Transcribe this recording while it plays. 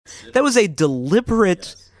That was a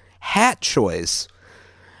deliberate hat choice.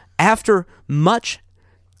 After much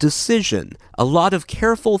decision, a lot of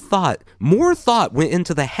careful thought, more thought went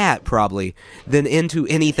into the hat probably than into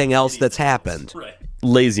anything else that's happened. Right.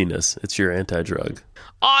 Laziness. It's your anti-drug.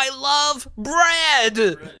 I love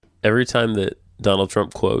bread! Every time that Donald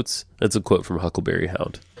Trump quotes, it's a quote from Huckleberry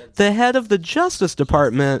Hound. The head of the Justice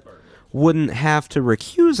Department wouldn't have to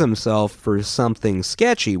recuse himself for something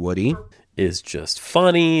sketchy, would he? Is just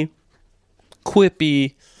funny,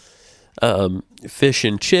 quippy, fish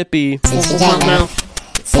and chippy. Sushi jackknife.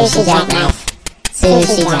 Sushi jackknife.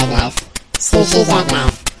 Sushi jackknife. Sushi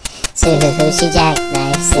jackknife. Sushi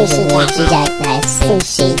jackknife. Sushi jackknife.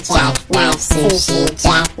 Sushi jackknife. Sushi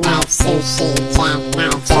jackknife. Sushi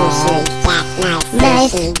jackknife.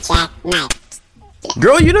 Sushi jackknife.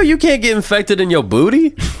 Girl, you know you can't get infected in your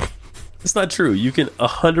booty? It's not true. You can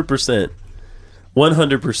 100%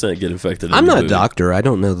 get infected in I'm your not booty. a doctor. I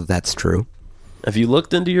don't know that that's true. Have you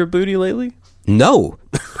looked into your booty lately? No.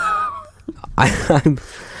 I'm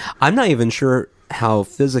not even sure how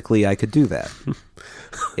physically I could do that.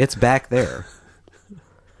 It's back there.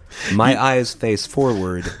 My eyes face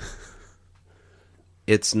forward.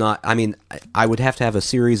 It's not... I mean, I would have to have a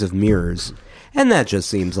series of mirrors, and that just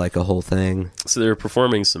seems like a whole thing. So they're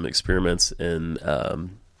performing some experiments in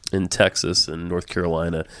Texas and North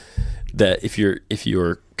Carolina that if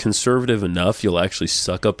you're conservative enough, you'll actually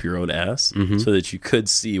suck up your own ass so that you could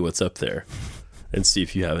see what's up there and see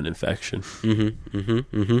if you have an infection.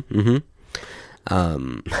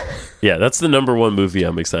 Yeah, that's the number one movie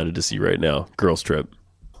I'm excited to see right now. Girls Trip.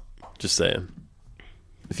 Just saying.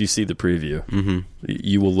 If you see the preview,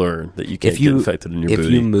 you will learn that you can't get infected in your booty.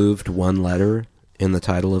 If you moved one letter in the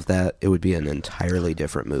title of that, it would be an entirely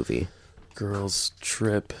different movie. Girls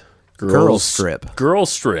Trip. Girls Strip.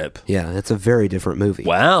 Girls Strip. Yeah, it's a very different movie.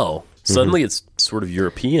 Wow. Suddenly it's sort of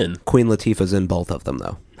European. Queen Latifah's in both of them,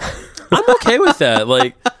 though. I'm okay with that.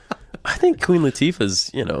 Like, I think Queen Latifah's,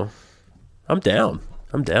 I'm down.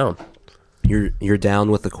 You're down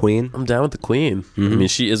with the Queen? I'm down with the Queen. I mean,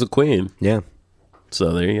 she is a queen. Yeah.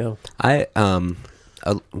 So there you go. I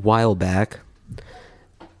a while back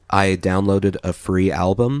I downloaded a free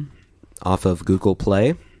album off of Google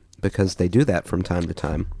Play because they do that from time to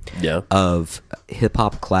time. Yeah. Of hip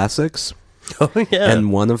hop classics. Oh yeah.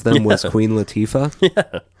 And one of them was Queen Latifah.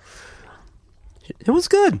 Yeah. It was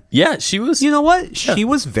good. Yeah, she was. You know what? She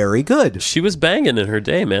was very good. She was banging in her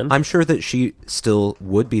day, man. I'm sure that she still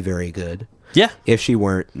would be very good. Yeah. If she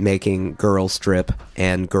weren't making Girls Strip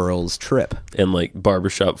and Girls Trip. And like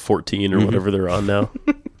Barbershop 14 or whatever they're on now.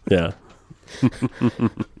 Yeah.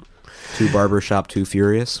 Two Barbershop, Two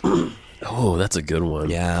Furious. Oh, that's a good one.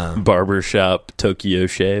 Yeah. Barbershop Tokyo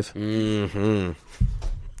Shave. Mm-hmm.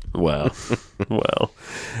 Wow.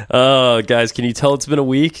 Wow. Guys, can you tell it's been a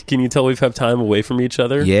week? Can you tell we've had time away from each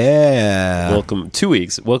other? Yeah. Welcome. 2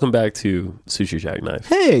 weeks. Welcome back to Sushi Jackknife.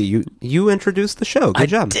 Hey, you introduced the show. Good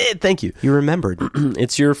job. I did. Thank you. You remembered.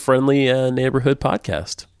 It's your friendly neighborhood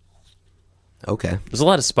podcast. Okay. There's a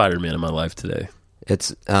lot of Spider-Man in my life today.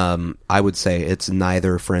 It's I would say it's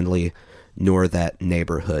neither friendly nor that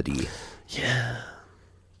neighborhoody. Yeah.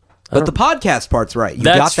 But the podcast part's right. You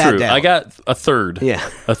That's got that true. down. I got a third. Yeah.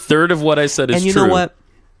 A third of what I said is and you true. know what?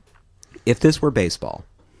 If this were baseball,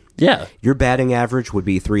 Yeah. your batting average would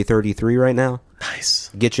be 333 right now. Nice.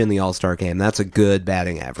 Get you in the All-Star game. That's a good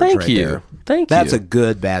batting average Thank right you. there. Thank you. That's a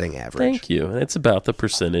good batting average. Thank you. It's about the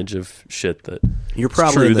percentage of shit that You're it's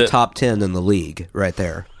probably true in the that top 10 in the league right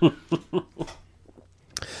there.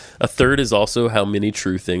 A third is also how many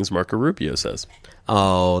true things Marco Rubio says.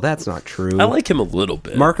 Oh, that's not true. I like him a little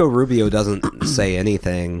bit. Marco Rubio doesn't say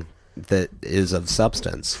anything that is of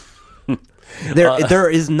substance. There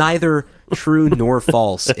is neither true nor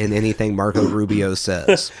false in anything Marco Rubio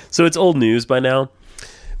says. So it's old news by now,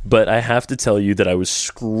 but I have to tell you that I was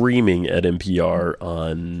screaming at NPR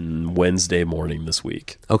on Wednesday morning this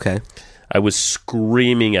week. Okay. I was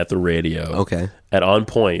screaming at the radio. Okay. At On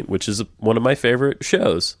Point, which is one of my favorite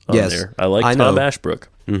shows on Yes. there. I like I Tom know. Ashbrook.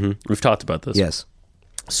 Mm-hmm. We've talked about this. Yes.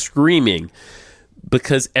 Screaming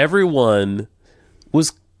because everyone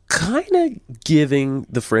was kind of giving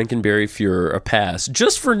the Frankenberry Fuhrer a pass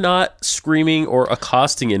just for not screaming or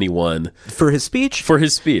accosting anyone For his speech? for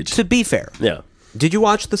his speech. To be fair, Yeah. did you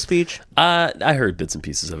watch the speech? I heard bits and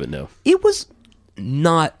pieces of it, no. It was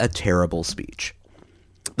not a terrible speech.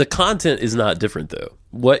 The content is not different, though.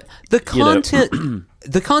 What The content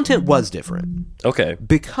the content was different Okay.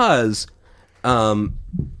 because the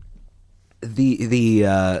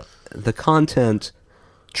content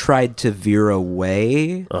tried to veer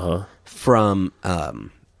away from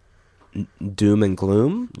doom and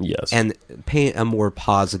gloom. Yes. And paint a more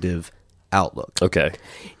positive outlook. Okay.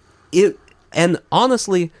 And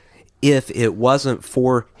honestly, if it wasn't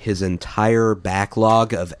for his entire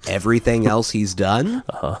backlog of everything else he's done,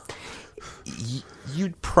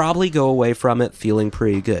 you'd probably go away from it feeling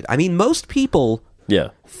pretty good. I mean, most people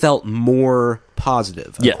felt more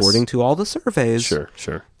positive, according to all the surveys.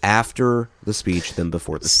 Sure. After the speech than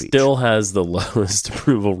before the speech. Still has the lowest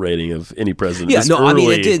approval rating of any president. Yeah, no, I mean,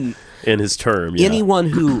 it didn't. In his term, yeah. Anyone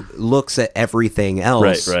who looks at everything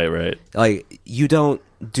else, right. Like, you don't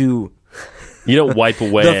wipe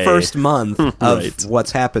away the first month of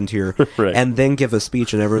what's happened here, Right. and then give a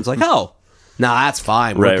speech, and everyone's like, "Oh, no, that's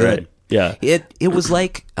fine. We're good." Right. Yeah. It was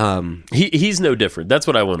like he's no different. That's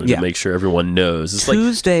what I wanted to make sure everyone knows. It's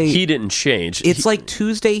Tuesday, like he didn't change. It's like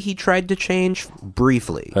Tuesday he tried to change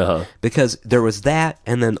briefly because there was that,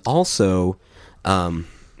 and then also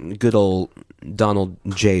good old Donald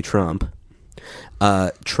J. Trump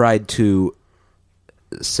tried to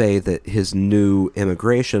say that his new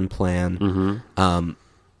immigration plan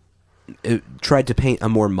it tried to paint a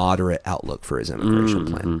more moderate outlook for his immigration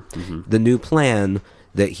plan. The new plan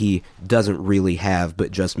that he doesn't really have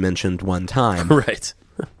but just mentioned one time right.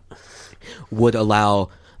 would allow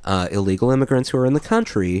illegal immigrants who are in the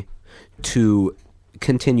country to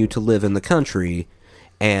continue to live in the country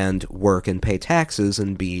and work and pay taxes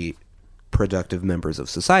and be productive members of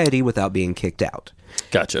society without being kicked out.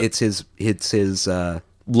 Gotcha. It's his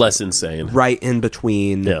less insane. Right in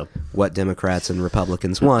between what Democrats and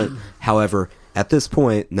Republicans want. However, at this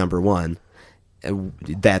point, number one,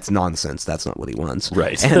 that's nonsense. That's not what he wants.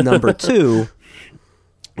 Right. And number two,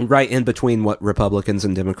 right in between what Republicans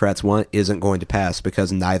and Democrats want isn't going to pass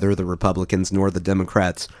because neither the Republicans nor the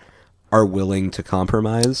Democrats are willing to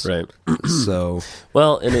compromise. Right. So,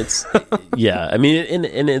 well, and it's I mean,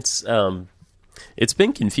 and it's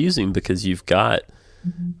been confusing because you've got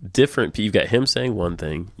you've got him saying one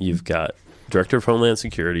thing, you've got Director of Homeland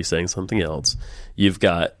Security saying something else, you've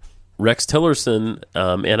got Rex Tillerson,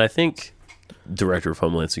 and I think Director of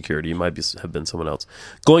Homeland Security, it might have been someone else,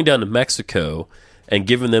 going down to Mexico and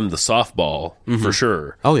giving them the softball for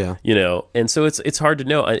sure. Oh yeah, and so it's hard to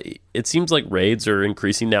know. It seems like raids are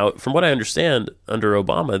increasing now. From what I understand, under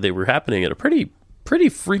Obama, they were happening at a pretty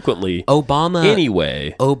frequently. Obama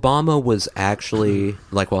was actually,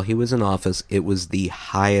 like, while he was in office, it was the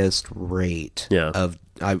highest rate of,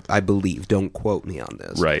 I believe, don't quote me on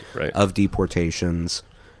this, right, of deportations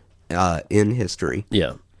in history.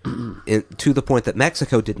 Yeah. To the point that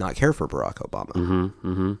Mexico did not care for Barack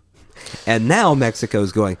Obama. And now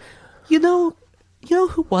Mexico's going, you know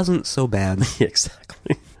who wasn't so bad?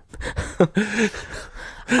 Exactly.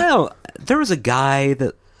 There was a guy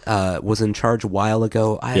that was in charge a while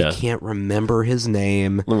ago. I can't remember his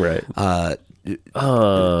name. Right. A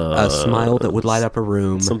smile that would light up a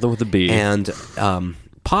room. Something with a B. And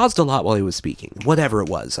paused a lot while he was speaking. Whatever it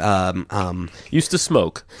was. Used to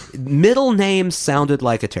smoke. Middle name sounded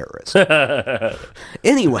like a terrorist.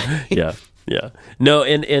 Anyway. Yeah. No,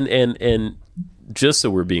 and just so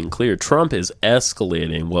we're being clear, Trump is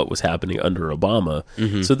escalating what was happening under Obama.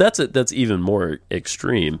 So that's even more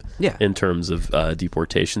extreme in terms of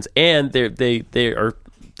deportations. And they're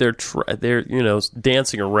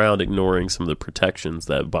dancing around ignoring some of the protections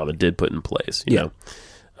that Obama did put in place, you know.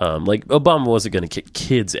 Like Obama wasn't going to kick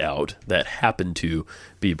kids out that happened to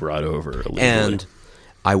be brought over illegally. And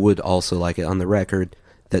I would also like it on the record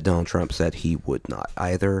that Donald Trump said he would not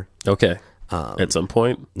either. Okay. At some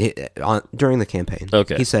point? During the campaign.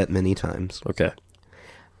 Okay. He said it many times. Okay.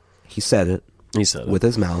 He said it. With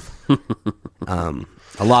his mouth.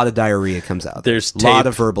 A lot of diarrhea comes out. There's a lot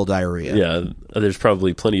of verbal diarrhea. Yeah. There's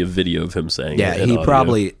probably plenty of video of him saying it. Yeah, he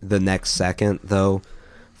probably, the next second, though,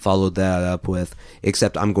 followed that up with,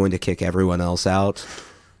 except I'm going to kick everyone else out.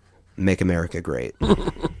 Make America great.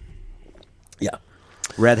 Yeah.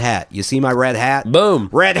 Red hat. You see my red hat? Boom.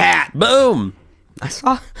 Red hat. Boom.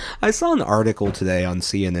 I saw an article today on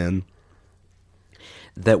CNN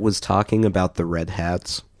that was talking about the red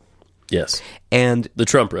hats. Yes. And the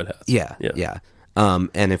Trump red hats. Yeah.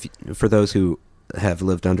 And for those who have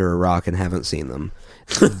lived under a rock and haven't seen them,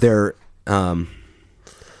 they're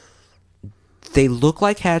they look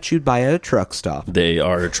like hats you'd buy at a truck stop. They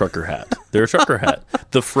are a trucker hat. They're a trucker hat.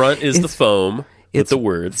 The front is the foam with the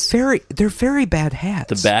words. They're very bad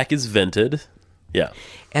hats. The back is vented. Yeah.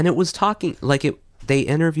 And it was talking they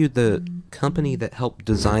interviewed the company that helped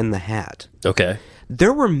design the hat. Okay.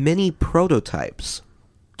 There were many prototypes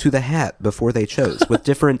to the hat before they chose with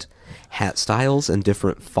different hat styles and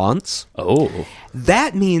different fonts. Oh.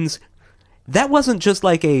 That means that wasn't just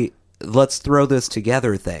like a let's throw this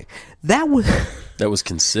together thing. That was That was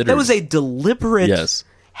considered. That was a deliberate Yes.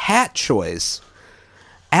 hat choice.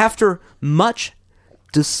 After much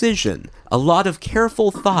decision, a lot of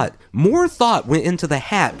careful thought, more thought went into the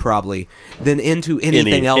hat probably than into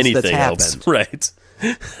anything else that's happened. Right.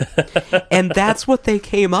 And that's what they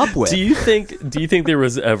came up with. Do you think there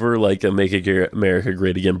was ever like a Make America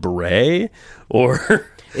Great Again beret or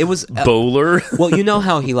It was bowler? well, you know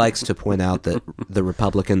how he likes to point out that the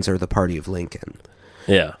Republicans are the party of Lincoln.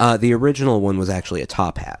 Yeah. The original one was actually a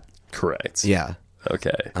top hat. Correct. Yeah.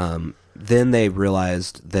 Okay. Then they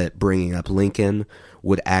realized that bringing up Lincoln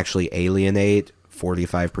would actually alienate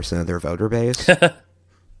 45% of their voter base.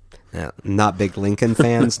 Not big Lincoln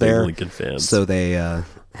fans Big there. Lincoln fans. So they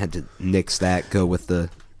had to nix that, go with the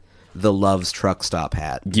Love's truck stop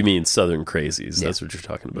hat. You mean Southern Crazies? That's what you're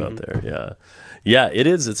talking about there. Yeah, yeah. It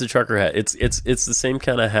is. It's a trucker hat. It's the same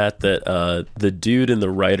kind of hat that the dude in the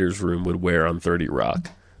writers' room would wear on 30 Rock.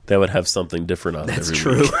 That would have something different on. That's every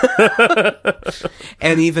true. week.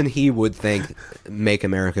 And even he would think "Make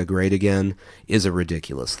America Great Again" is a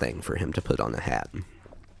ridiculous thing for him to put on a hat.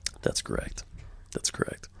 That's correct. That's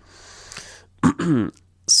correct.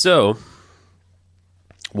 So,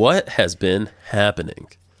 what has been happening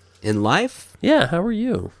In life, Yeah, how are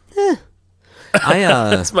you? I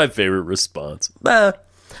That's my favorite response. Bah.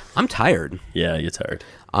 I'm tired. Yeah, you're tired.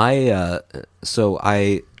 So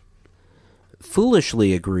I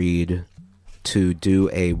foolishly agreed to do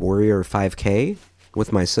a Warrior 5K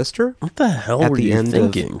with my sister What the hell at were the you end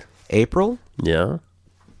thinking? of April. Yeah,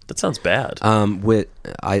 that sounds bad.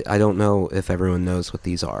 I don't know if everyone knows what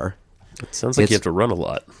these are. It sounds like you it's- have to run a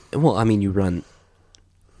lot. Well, I mean, you run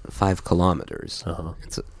 5 kilometers.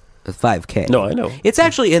 It's a 5K. No, I know. It's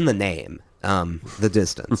actually in the name. The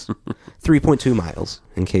distance, 3.2 miles.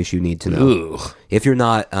 In case you need to know, Ooh, if you're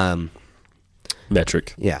not,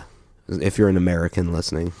 metric. yeah, if you're an American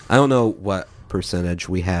listening, I don't know what percentage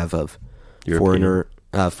we have of European.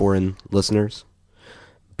 foreign listeners,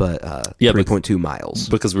 but Yeah, but- 3.2 miles.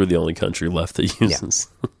 Because we're the only country left that uses.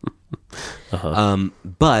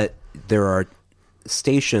 But there are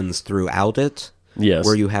stations throughout it Yes.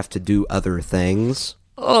 where you have to do other things,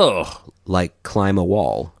 Oh, like climb a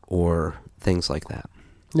wall or things like that.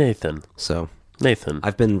 Nathan. So Nathan.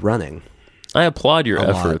 I've been running. I applaud your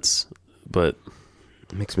A lot. efforts, but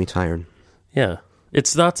It makes me tired. yeah,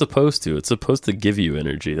 it's not supposed to. It's supposed to give you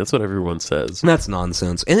energy. That's what everyone says. That's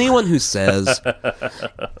nonsense. Anyone who says,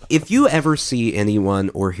 if you ever see anyone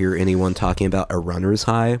or hear anyone talking about a runner's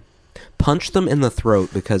high, punch them in the throat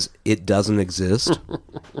because it doesn't exist.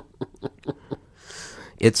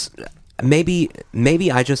 It's maybe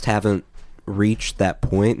I just haven't reached that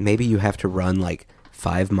point. Maybe you have to run like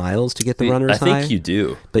 5 miles to get the runner's I high. think you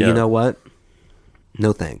do. But Yeah. you know what?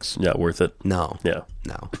 No thanks. Yeah, worth it. No. Yeah.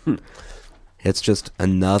 No. It's just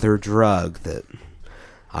another drug that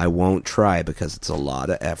I won't try because it's a lot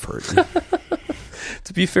of effort.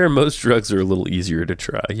 To be fair, most drugs are a little easier to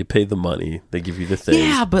try. You pay the money, they give you the thing.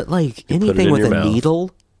 Yeah, but like put it anything in with your a mouth.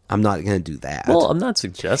 needle, I'm not going to do that. Well, I'm not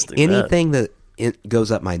suggesting that. Anything that it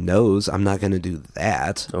goes up my nose, I'm not going to do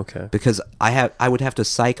that. Okay. Because I would have to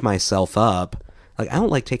psych myself up. Like I don't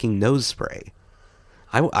like taking nose spray.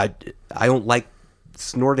 I don't like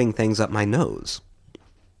snorting things up my nose.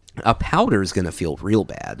 A powder is going to feel real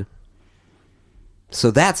bad.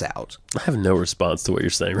 So that's out. I have no response to what you're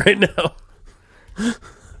saying right now.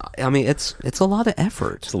 I mean, it's a lot of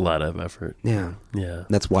effort. It's a lot of effort. Yeah. Yeah.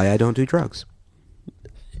 That's why I don't do drugs.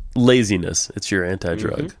 Laziness. It's your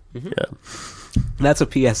anti-drug. Mm-hmm. Yeah. That's a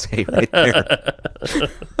PSA right there.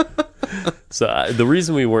 So the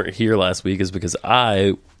reason we weren't here last week is because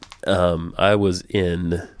I was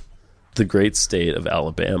in the great state of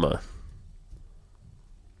Alabama.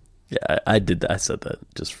 Yeah, I did that. I said that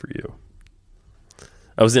just for you.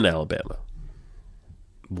 I was in Alabama.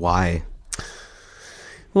 Why?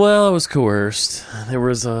 Well, I was coerced. There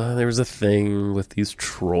was a thing with these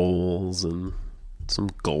trolls and some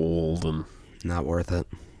gold and Not worth it.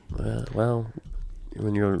 well,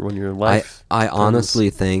 when your life. I honestly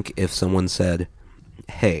think if someone said,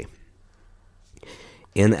 "Hey,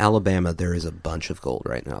 in Alabama there is a bunch of gold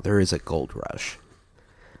right now. There is a gold rush."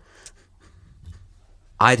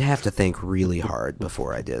 I'd have to think really hard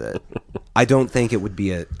before I did it. I don't think it would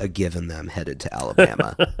be a given them headed to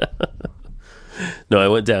Alabama. No, I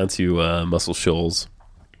went down to Muscle Shoals,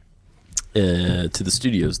 to the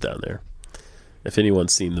studios down there. If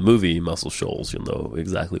anyone's seen the movie Muscle Shoals, you'll know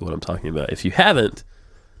exactly what I'm talking about. If you haven't,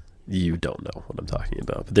 you don't know what I'm talking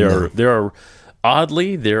about. But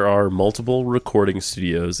there are multiple recording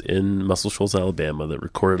studios in Muscle Shoals, Alabama, that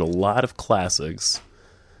recorded a lot of classics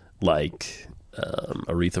like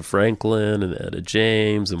Aretha Franklin and Etta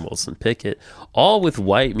James and Wilson Pickett, all with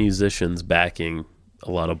white musicians backing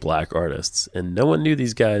a lot of black artists. And no one knew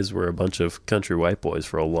these guys were a bunch of country white boys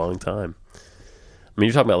for a long time. I mean,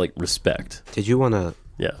 you're talking about like respect. Did you want to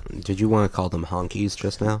Yeah. call them honkies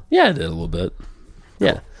just now? Yeah, I did a little bit.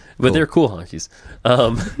 Yeah. But Cool. they're cool honkies.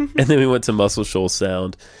 And then we went to Muscle Shoals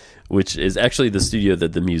Sound, which is actually the studio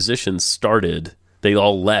that the musicians started. They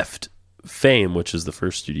all left Fame, which is the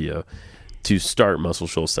first studio, to start Muscle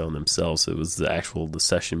Shoals Sound themselves. It was the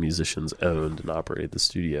session musicians owned and operated the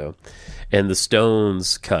studio. And the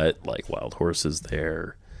Stones cut like Wild Horses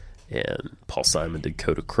there. And Paul Simon did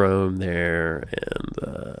Kodachrome there.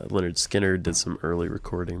 And Leonard Skinner did some early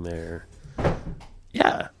recording there.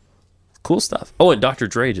 Yeah. Cool stuff. Oh, and Dr.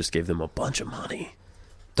 Dre just gave them a bunch of money.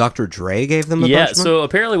 Dr. Dre gave them a Yeah, bunch of money? so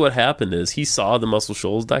apparently what happened is he saw the Muscle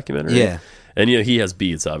Shoals documentary. Yeah. And, he has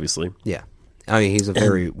Beats, obviously. Yeah. I mean, he's a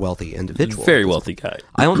very wealthy individual. Very wealthy guy.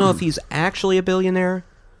 I don't know if he's actually a billionaire,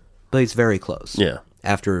 but he's very close. Yeah.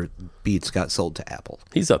 After Beats got sold to Apple.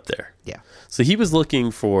 He's up there. Yeah. So he was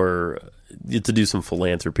looking to do some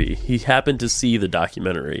philanthropy. He happened to see the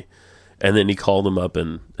documentary, and then he called him up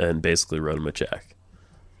and basically wrote him a check.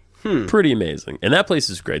 Pretty amazing. And that place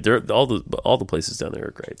is great. All the places down there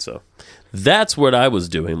are great. So that's what I was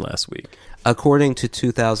doing last week. According to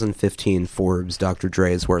 2015 Forbes, Dr.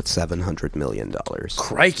 Dre is worth $700 million.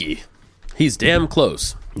 Crikey. He's damn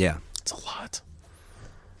close. Yeah. It's a lot.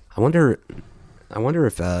 I wonder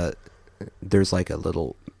if there's like a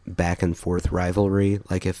little back and forth rivalry,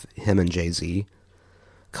 like if him and Jay-Z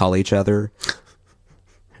call each other,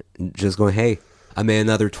 just going, "Hey, I made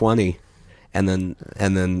another 20," and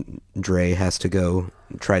then Dre has to go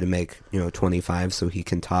try to make 25 so he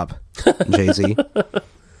can top Jay-Z.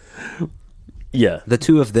 Yeah. The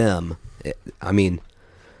two of them, I mean,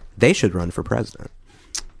 they should run for president.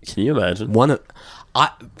 Can you imagine?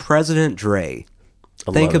 President Dre.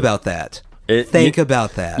 I Think love it. about that. Think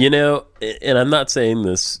about that. And I'm not saying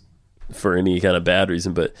this for any kind of bad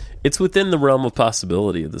reason, but it's within the realm of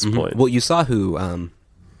possibility at this point. Well, you saw who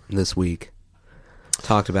this week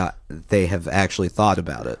talked about they have actually thought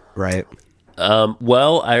about it, right?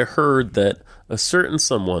 Well, I heard that a certain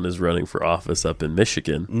someone is running for office up in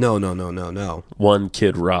Michigan. No. One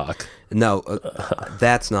Kid Rock. No,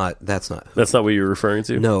 that's not. That's not what you're referring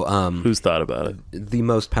to? No, Who's thought about it? the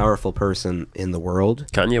most powerful person in the world.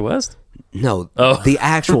 Kanye West? No, Oh. the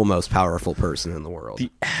actual most powerful person in the world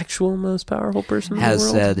The actual most powerful person in has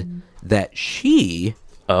the world? said that she,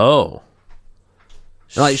 Oh.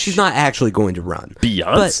 like, she's not actually going to run.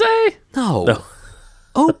 Beyonce? No.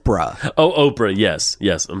 Oprah Oh, Oprah.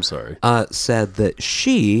 Yes. I'm sorry. said that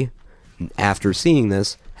she, after seeing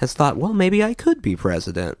this, has thought, well, maybe I could be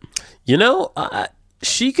president.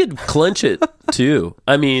 She could clench it, too.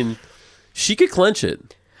 I mean, she could clench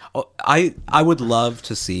it. I would love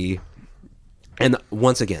to see, and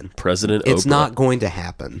once again, President it's Oprah. not going to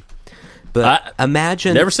happen. But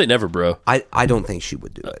imagine. Never say never, bro. I don't think she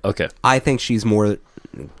would do it. Okay. I think she's more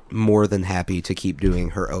than happy to keep doing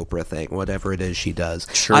her Oprah thing, whatever it is she does.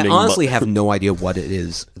 Churning I honestly have no idea what it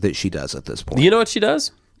is that she does at this point. You know what she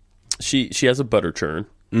does? She has a butter churn.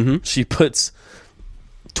 Mm-hmm. She puts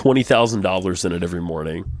 $20,000 in it every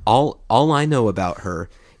morning. All I know about her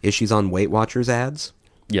is she's on Weight Watchers ads,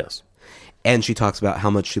 Yes. and she talks about how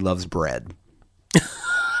much she loves bread.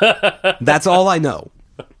 That's all I know.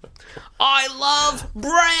 I love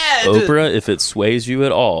bread. Oprah, if it sways you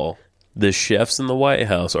at all, the chefs in the White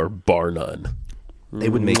House are bar none. They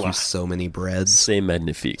would make you so many breads. C'est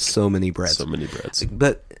magnifique. So many breads. So many breads.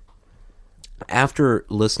 But after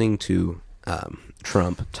listening to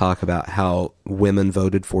Trump talk about how women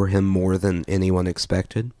voted for him more than anyone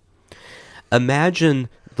expected, imagine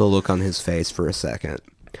the look on his face for a second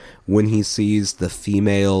when he sees the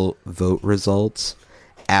female vote results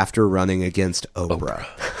after running against Oprah.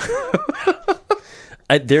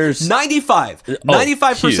 There's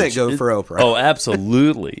 95% huge. go for Oprah. Oh,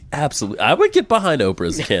 absolutely. Absolutely. I would get behind Oprah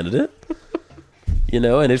as a candidate. And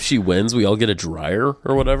if she wins, we all get a dryer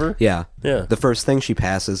or whatever. Yeah. Yeah. The first thing she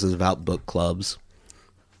passes is about book clubs.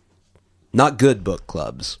 Not good book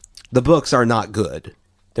clubs. The books are not good.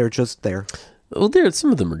 They're just there. Well,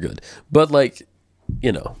 some of them are good. But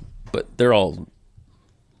but they're all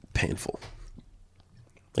painful.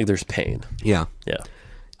 Like there's pain. Yeah.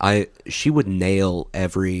 Yeah. She would nail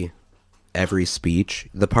every speech,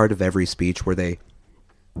 the part of every speech where they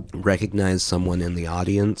recognize someone in the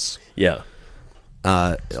audience. Yeah.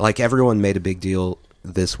 Like everyone made a big deal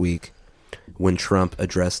this week when Trump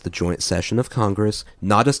addressed the joint session of Congress,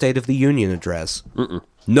 not a State of the Union address.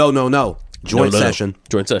 No. Joint session.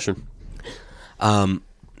 Joint session.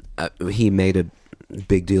 he made a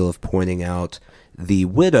big deal of pointing out the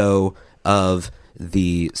widow of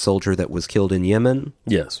the soldier that was killed in Yemen.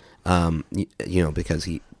 Yes. Because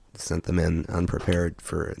he sent them in unprepared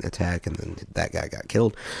for an attack, and then that guy got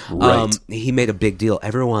killed. Right. He made a big deal.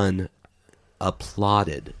 Everyone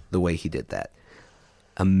applauded the way he did that.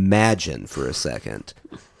 Imagine for a second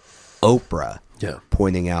Oprah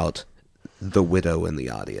pointing out the widow in the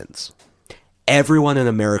audience. Everyone in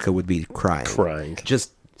America would be crying.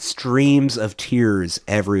 Just streams of tears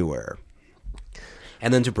everywhere.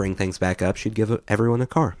 And then to bring things back up, she'd give everyone a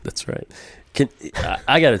car. That's right.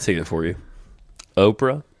 I got to take it for you.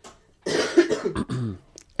 Oprah,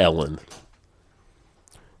 Ellen.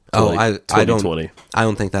 I 2020. I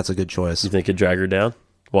don't think that's a good choice. You think it'd drag her down?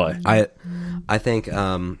 Why? I think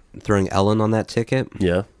throwing Ellen on that ticket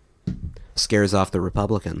scares off the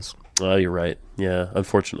Republicans. Oh, you're right. Yeah,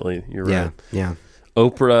 unfortunately, you're right. Yeah.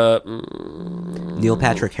 Oprah. Neil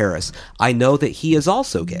Patrick Harris. I know that he is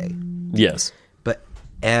also gay, Yes. but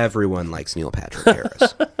everyone likes Neil Patrick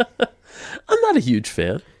Harris. I'm not a huge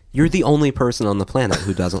fan. You're the only person on the planet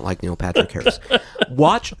who doesn't like Neil Patrick Harris.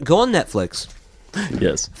 Go on Netflix,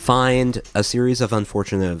 Yes. find a series of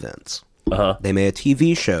unfortunate events. Uh-huh. They made a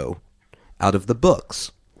TV show out of the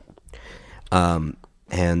books.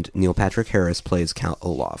 And Neil Patrick Harris plays Count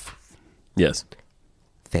Olaf. Yes.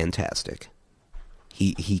 Fantastic.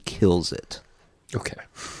 He kills it. Okay.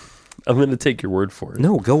 I'm going to take your word for it.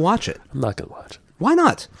 No, go watch it. I'm not going to watch it. Why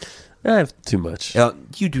not? I have too much.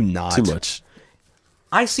 You do not. Too much.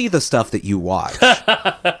 I see the stuff that you watch.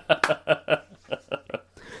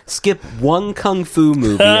 Skip one kung fu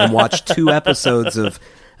movie and watch 2 episodes of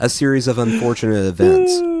a series of unfortunate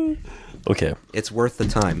events. Okay. It's worth the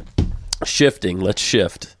time. Shifting. Let's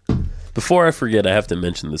shift. Before I forget, I have to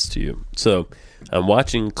mention this to you. So, I'm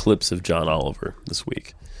watching clips of John Oliver this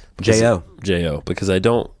week. J.O. J.O. Because I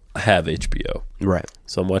don't have HBO. Right.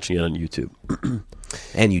 So I'm watching it on YouTube.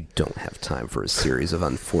 And you don't have time for a series of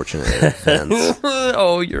unfortunate events.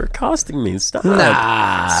 Oh, you're accosting me. Stop.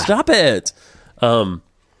 Nah. Stop it.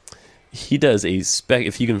 He does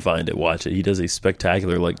if you can find it, watch it. He does a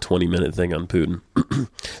spectacular 20-minute thing on Putin.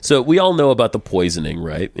 So we all know about the poisoning,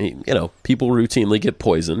 right? People routinely get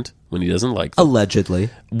poisoned when he doesn't like them. Allegedly.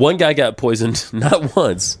 One guy got poisoned not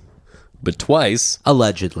once, but twice.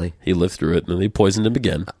 Allegedly. He lived through it, and then they poisoned him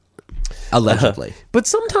again. Allegedly. But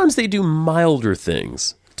sometimes they do milder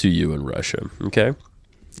things to you in Russia, okay?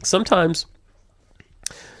 Sometimes,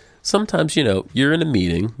 you're in a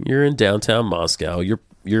meeting, you're in downtown Moscow,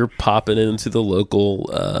 you're popping into the local,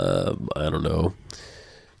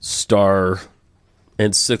 Star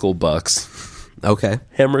and Sickle Bucks. Okay.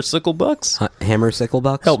 Hammer Sickle Bucks? Hammer Sickle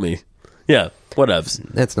Bucks? Help me. Yeah, whatevs.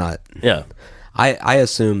 That's not. Yeah. I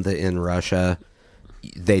assume that in Russia,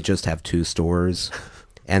 they just have 2 stores,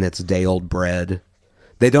 and it's day-old bread.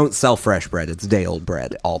 They don't sell fresh bread. It's day-old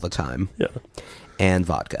bread all the time. Yeah. And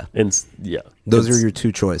vodka. And yeah. Those are your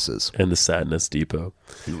 2 choices. And the Sadness Depot.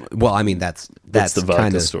 Well, I mean, that's the vodka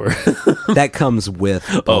kind of store. that comes with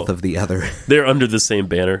both of the other. They're under the same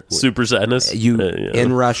banner. Super Sadness.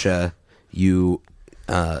 In Russia, you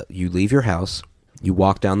leave your house, you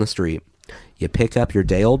walk down the street, you pick up your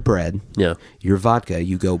day-old bread, your vodka,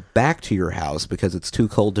 you go back to your house because it's too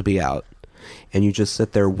cold to be out, and you just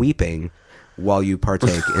sit there weeping while you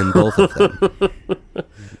partake in both of them.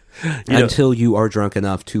 Until you are drunk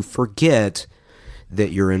enough to forget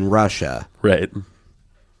that you're in Russia. Right.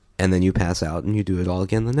 And then you pass out and you do it all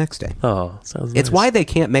again the next day. Oh, sounds nice. It's why they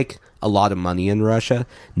can't make a lot of money in Russia.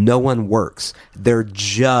 No one works. They're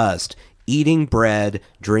just eating bread,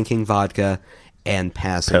 drinking vodka, and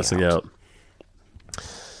passing out.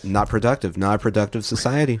 Not productive. Not a productive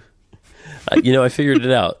society. I figured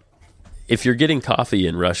it out. If you're getting coffee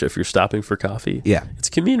in Russia, if you're stopping for coffee, it's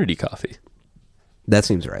community coffee. That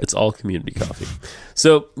seems right. It's all community coffee.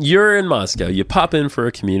 So you're in Moscow. You pop in for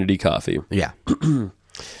a community coffee. Yeah.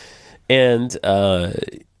 And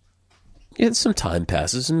some time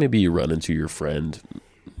passes, and maybe you run into your friend,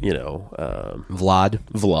 Vlad,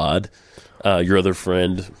 your other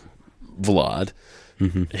friend, Vlad,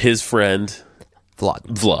 his friend,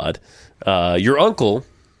 Vlad, your uncle,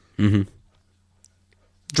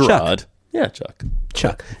 Gerard. Chuck. Yeah, Chuck.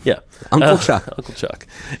 Yeah. Uncle Chuck. Uncle Chuck.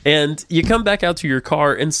 And you come back out to your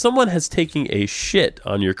car, and someone has taken a shit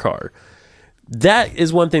on your car. That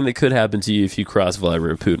is one thing that could happen to you if you cross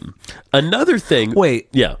Vladimir Putin. Another thing... Wait.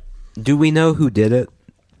 Yeah. Do we know who did it?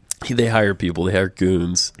 They hire people. They hire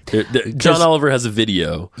goons. John Oliver has a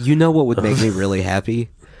video. You know what would make me really happy?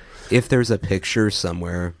 If there's a picture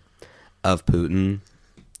somewhere of Putin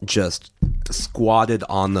just squatted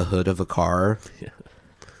on the hood of a car... Yeah.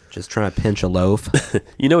 Just trying to pinch a loaf.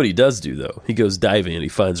 You know what he does do, though? He goes diving and he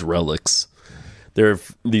finds relics. There are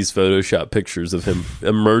these Photoshop pictures of him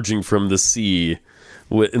emerging from the sea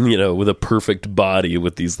with a perfect body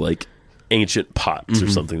with these like ancient pots or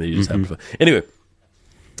something that you just have to find. Anyway,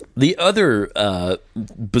 the other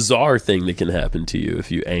bizarre thing that can happen to you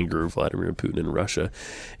if you anger Vladimir Putin in Russia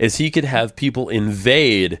is he could have people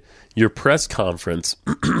invade your press conference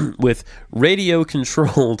with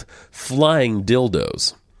radio-controlled flying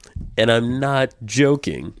dildos. And I'm not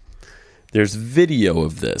joking. There's video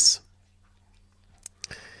of this.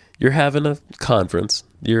 You're having a conference.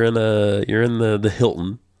 You're in the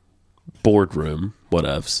Hilton boardroom,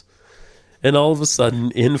 whatevs. And all of a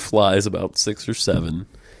sudden, in flies about 6 or 7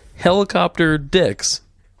 helicopter dicks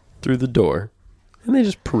through the door. And they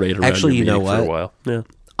just parade around Actually, your you know meeting for what? a while. Yeah.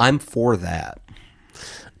 I'm for that.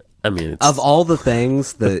 I mean, it's... Of all the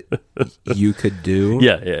things that you could do,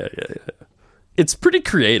 Yeah. It's pretty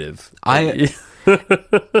creative.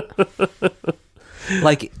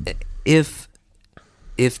 like if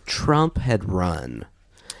Trump had run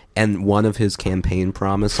and one of his campaign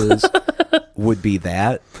promises would be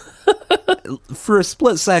that, for a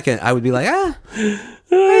split second I would be like,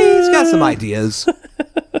 he's got some ideas.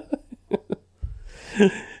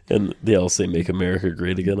 And they all say "Make America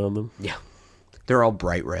Great Again" on them. Yeah, they're all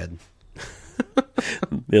bright red.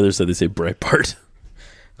 The other side they say Breitbart.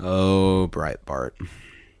 Oh, Breitbart.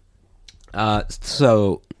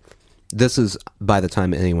 So this is, by the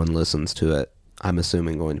time anyone listens to it, I'm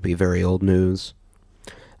assuming going to be very old news.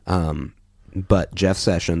 But Jeff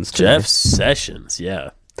Sessions today, Jeff Sessions, yeah.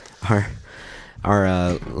 our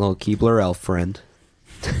little Keebler elf friend,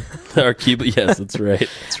 Our Keebler, yes, that's right.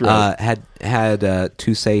 That's right. had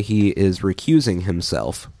to say he is recusing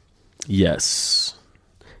himself Yes.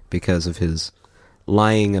 because of his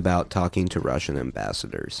lying about talking to Russian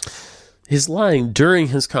ambassadors. His lying during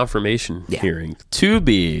his confirmation hearing to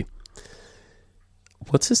be...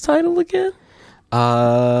 What's his title again?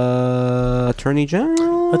 Attorney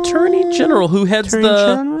General? Attorney General. Who heads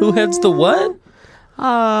the what?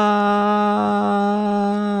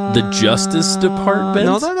 The Justice Department?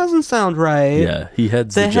 No, that doesn't sound right. Yeah, he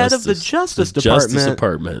heads The head of the Justice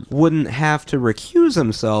Department wouldn't have to recuse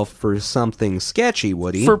himself for something sketchy,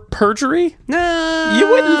 would he? For perjury? No. You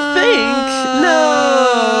wouldn't think.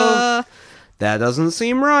 No. That doesn't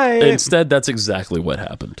seem right. Instead, that's exactly what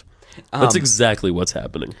happened. That's exactly what's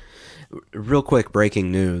happening. Real quick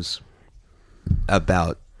breaking news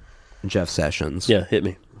about Jeff Sessions. Yeah, hit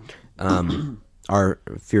me. Our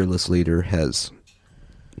fearless leader has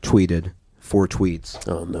tweeted 4 tweets.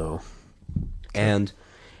 Oh, no. And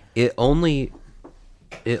it only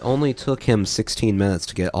took him 16 minutes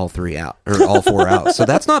to get all 4 out. So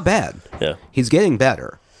that's not bad. Yeah. He's getting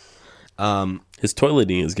better. His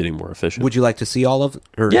toileting is getting more efficient. Would you like to see all of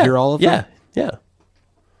hear all of them? Yeah.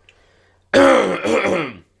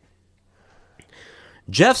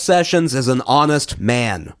 Jeff Sessions is an honest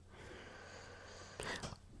man.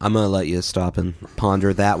 I'm going to let you stop and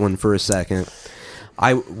ponder that one for a second.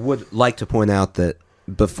 I would like to point out that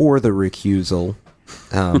before the recusal,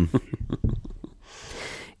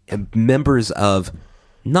 members of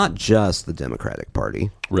not just the Democratic Party,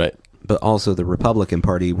 Right. but also the Republican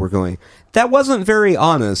Party were going, that wasn't very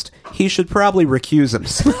honest. He should probably recuse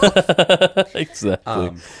himself.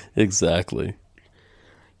 Exactly. Exactly.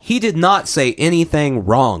 He did not say anything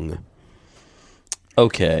wrong.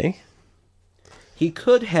 Okay. He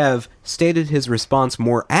could have stated his response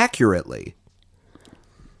more accurately.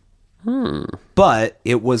 But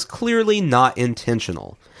it was clearly not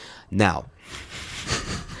intentional. Now,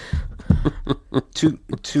 to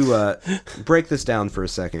break this down for a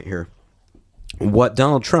second here, what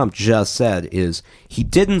Donald Trump just said is he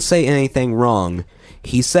didn't say anything wrong.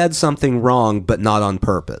 He said something wrong, but not on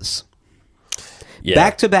purpose. Yeah.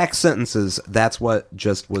 Back-to-back sentences, that's what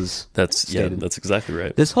just was stated. That's exactly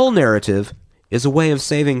right. This whole narrative is a way of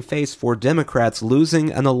saving face for Democrats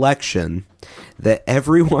losing an election that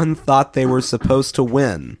everyone thought they were supposed to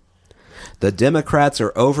win. The Democrats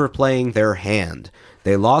are overplaying their hand.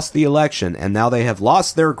 They lost the election, and now they have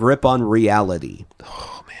lost their grip on reality.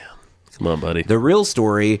 Oh, man. Come on, buddy. The real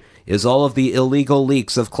story is all of the illegal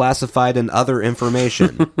leaks of classified and other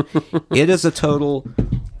information. It is a total,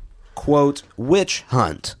 quote, witch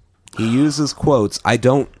hunt. He uses quotes. I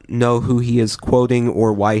don't know who he is quoting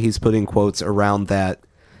or why he's putting quotes around that.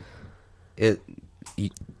 It's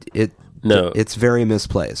very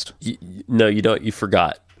misplaced. No, you don't. You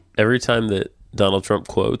forgot. Every time that Donald Trump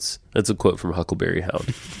quotes, that's a quote from Huckleberry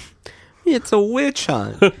Hound. It's a witch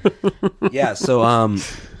hunt. Yeah,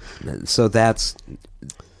 so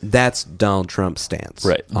that's Donald Trump's stance.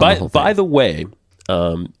 Right. On the whole By thing. the way,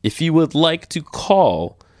 If you would like to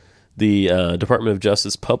call the Department of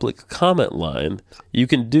Justice public comment line, you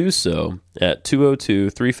can do so at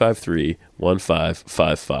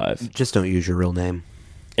 202-353-1555. Just don't use your real name.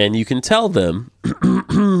 And you can tell them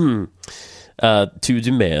to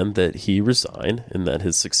demand that he resign and that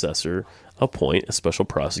his successor appoint a special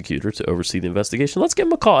prosecutor to oversee the investigation. Let's give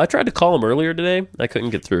him a call. I tried to call him earlier today. I couldn't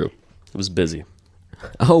get through. It was busy.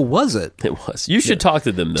 Oh, was it? It was. You should talk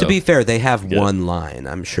to them, though. To be fair, they have one line,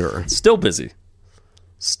 I'm sure. Still busy.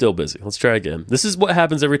 Still busy. Let's try again. This is what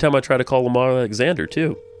happens every time I try to call Lamar Alexander,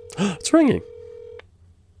 too. It's ringing.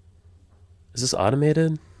 Is this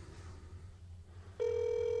automated?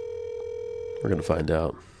 We're going to find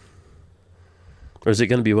out. Or is it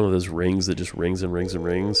going to be one of those rings that just rings and rings and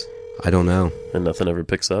rings I don't know. and nothing ever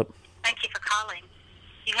picks up? Thank you for calling.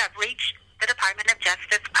 You have reached the Department of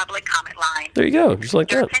Justice public comment line. There you go. Just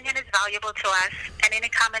like Your that. opinion is valuable to us, and any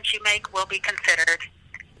comments you make will be considered.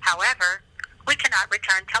 However, we cannot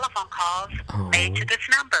return telephone calls made to this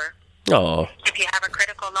number. Oh, If you have a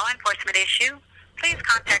critical law enforcement issue, please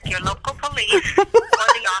contact your local police or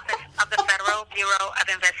the Office of the Federal Bureau of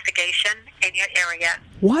Investigation in your area.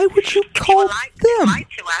 Why would you If you call would like to them? write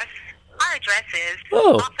to us, our address is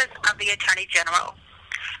Oh. Office of the Attorney General,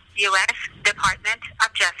 U.S. Department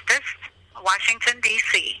of Justice, Washington,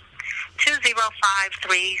 D.C.,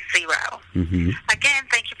 20530. Again,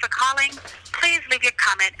 thank you for calling. Please leave your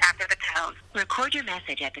comment after the tone. Record your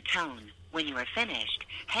message at the tone. When you are finished,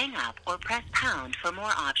 hang up or press pound for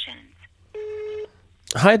more options.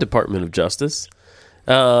 hi, Department of Justice.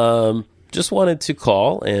 Just wanted to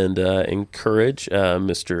call and encourage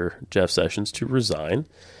Mr. Jeff Sessions to resign.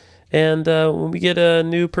 And when we get a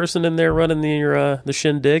new person in there running the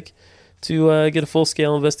shindig, to get a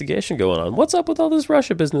full-scale investigation going on. What's up with all this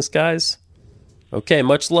Russia business, guys? Okay,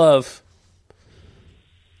 much love.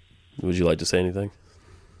 Would you like to say anything?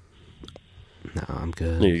 No, I'm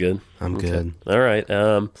good. No, you're good? I'm Okay. good. All right.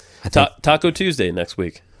 I think, Taco Tuesday next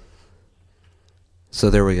week.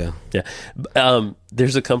 so there we go. Yeah.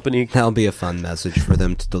 There's a company... That'll be a fun message for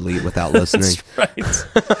them to delete without listening.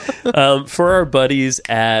 Right. For our buddies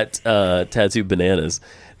at Tattoo Bananas,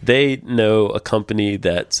 they know a company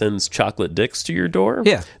that sends chocolate dicks to your door.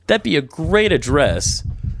 Yeah. That'd be a great address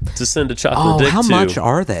to send a chocolate dick to. How much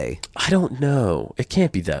are they? I don't know. It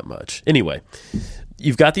can't be that much. Anyway,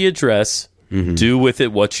 you've got the address. Do with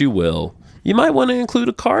it what you will. You might want to include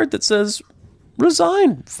a card that says,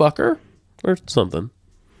 resign, fucker, or something.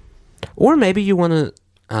 Or maybe you want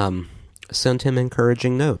to send him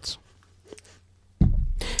encouraging notes.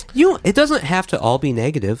 It doesn't have to all be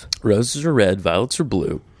negative. Roses are red, violets are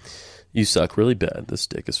blue. You suck really bad. This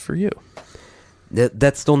dick is for you.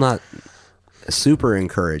 That's still not super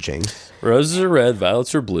encouraging. Roses are red,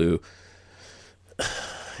 violets are blue.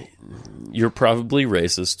 You're probably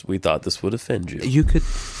racist. We thought this would offend you. You could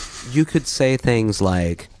say things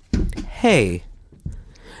like, "Hey,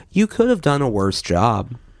 you could have done a worse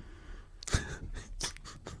job."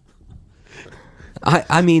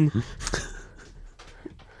 I mean,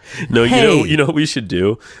 No, Hey. you know what we should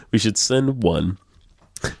do? We should send one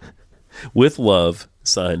with love,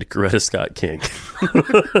 signed Coretta Scott King.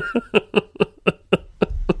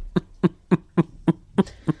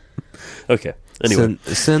 Okay. Anyway,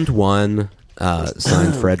 send one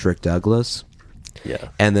signed Frederick Douglass, yeah.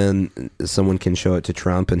 and then someone can show it to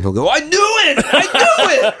Trump, and he'll go, "I knew it!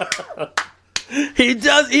 I knew it!" He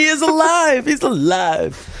does. He is alive. He's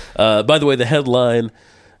alive. By the way, the headline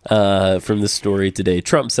from this story today: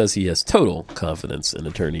 Trump says he has total confidence in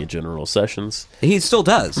Attorney General Sessions. He still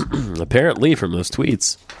does. Apparently, from those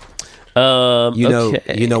tweets.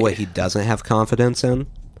 You know what he doesn't have confidence in?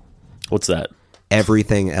 What's that?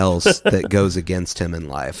 Everything else that goes against him in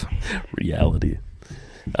life. Reality.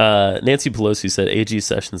 Nancy Pelosi said AG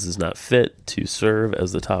Sessions is not fit to serve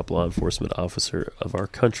as the top law enforcement officer of our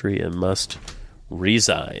country and must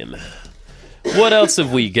resign. What else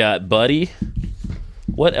have we got, buddy?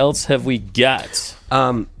 What else have we got?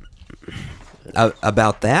 About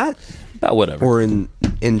that, About whatever. or in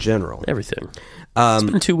general. Everything. It's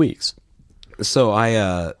been 2 weeks. So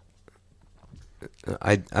I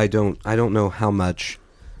don't know how much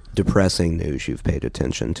depressing news you've paid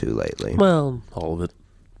attention to lately. Well, all of it.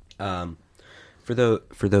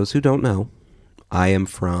 For those who don't know, I am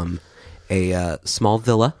from a small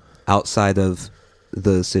villa outside of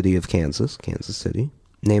the city of Kansas City,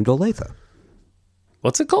 named Olathe.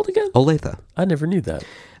 What's it called again? Olathe. I never knew that.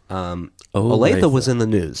 Olathe was in the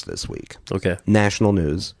news this week. Okay. National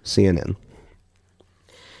news, CNN,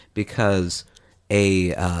 because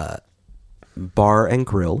a bar and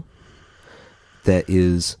grill that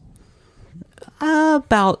is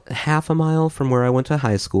about half a mile from where I went to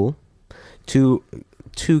high school. Two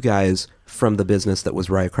guys from the business that was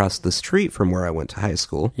right across the street from where I went to high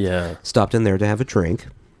school. Yeah. Stopped in there to have a drink.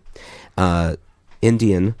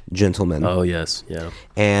 Indian gentleman. Oh, yes. Yeah.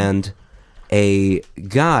 And a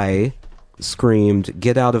guy screamed,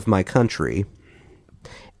 "Get out of my country,"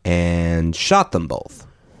 and shot them both.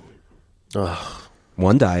 Ugh.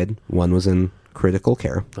 One died. One was in critical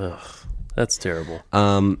care. Ugh. That's terrible.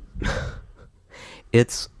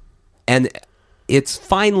 It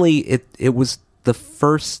was the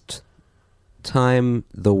first time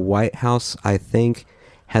the White House, I think,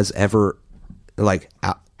 has ever,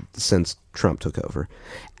 since Trump took over,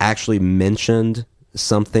 actually mentioned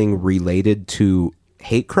something related to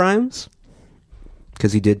hate crimes,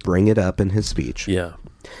 because he did bring it up in his speech. Yeah.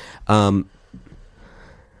 I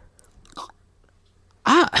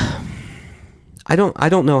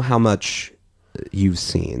don't know how much you've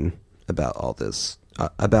seen about all this,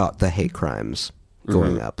 about the hate crimes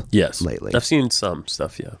going up Yes. lately. I've seen some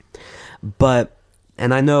stuff, yeah. But,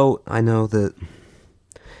 and I know that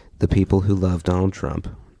the people who love Donald Trump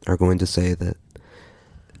are going to say that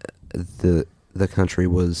the country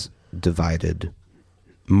was divided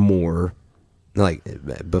more, like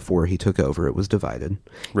before he took over, it was divided.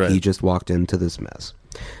 Right. He just walked into this mess.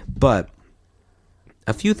 But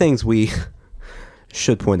a few things we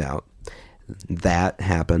should point out that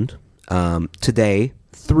happened. Today,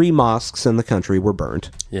 3 mosques in the country were burnt.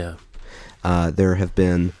 Yeah. There have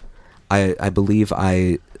been, I believe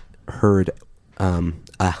I heard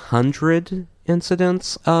 100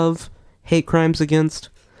 incidents of hate crimes against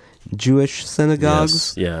Jewish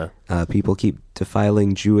synagogues. Yes. Yeah. People keep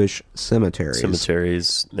defiling Jewish cemeteries.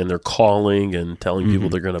 And they're calling and telling people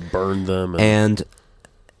they're going to burn them. And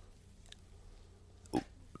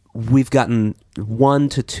we've gotten 1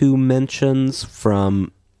 to 2 mentions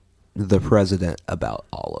from the president about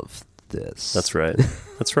all of this. That's right.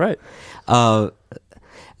 That's right.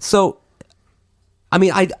 So, I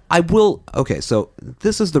mean, I will... Okay, so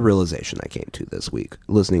this is the realization I came to this week,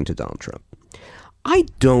 listening to Donald Trump. I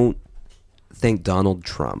don't think Donald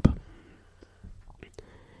Trump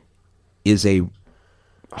is a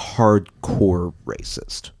hardcore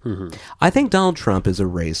racist. I think Donald Trump is a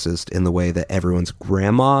racist in the way that everyone's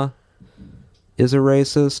grandma is a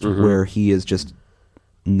racist, where he is just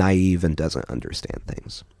naive and doesn't understand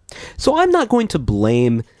things. So I'm not going to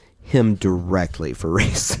blame him directly for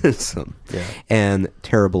racism and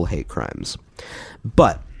terrible hate crimes.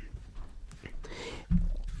 But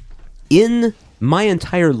in my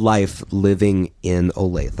entire life living in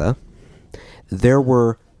Olathe, there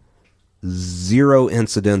were 0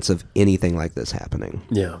 incidents of anything like this happening.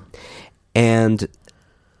 Yeah. And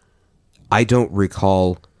I don't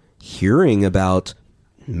recall hearing about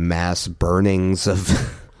mass burnings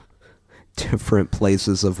of different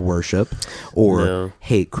places of worship or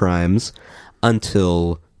hate crimes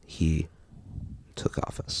until he took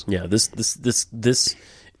office. Yeah, this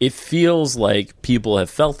it feels like people have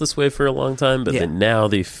felt this way for a long time, but then now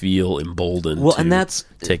they feel emboldened to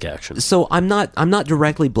take action. So I'm not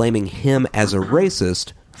directly blaming him as a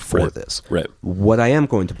racist for this. Right. What I am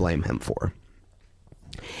going to blame him for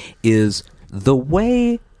is the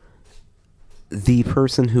way the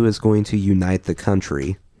person who is going to unite the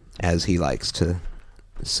country, as he likes to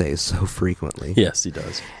say so frequently, Yes, he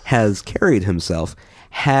does. has carried himself,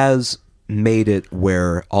 has made it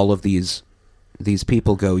where all of these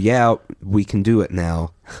people go, yeah, we can do it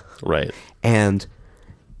now. Right. And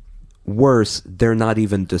worse, they're not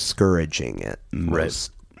even discouraging it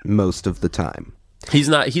most of the time. He's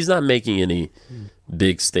not making any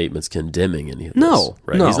big statements condemning any of this. No,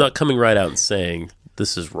 right? no. He's not coming right out and saying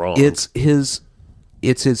this is wrong. It's his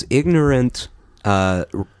ignorant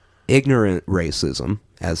racism,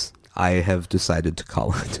 as I have decided to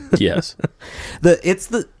call it. Yes.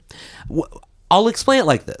 I'll explain it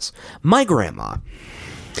like this. My grandma.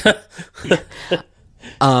 It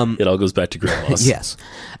all goes back to grandma's. Yes.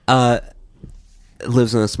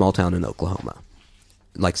 Lives in a small town in Oklahoma.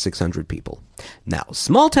 Like 600 people. Now,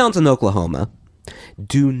 small towns in Oklahoma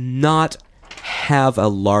do not have a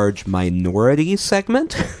large minority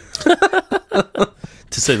segment.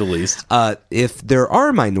 To say the least. If there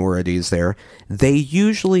are minorities there, they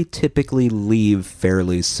usually typically leave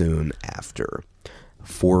fairly soon after.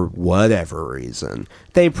 For whatever reason.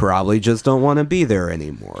 They probably just don't want to be there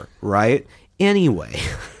anymore, right? Anyway.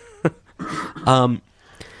 A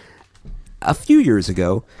few years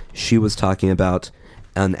ago, she was talking about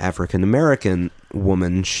an African-American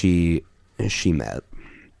woman she met.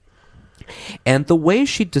 And the way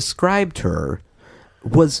she described her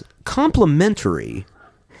was complimentary.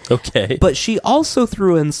 Okay. But she also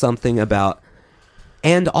threw in something about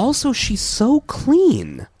And also, she's so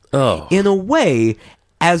clean. Oh. In a way,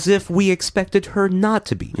 as if we expected her not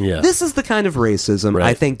to be. Yeah. This is the kind of racism Right.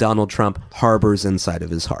 I think Donald Trump harbors inside of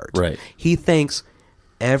his heart. Right. He thinks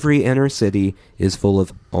every inner city is full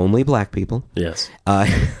of only black people. Yes.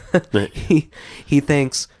 He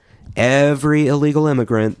thinks every illegal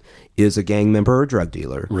immigrant is a gang member or drug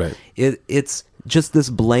dealer. Right. It's just this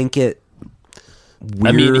blanket weird...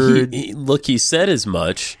 I mean, he said as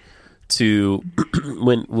much to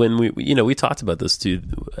when we talked about this to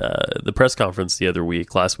the press conference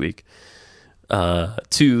last week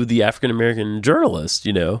to the African American journalist,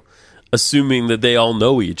 assuming that they all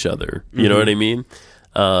know each other. You know what I mean?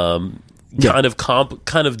 Kind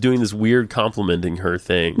of doing this weird complimenting her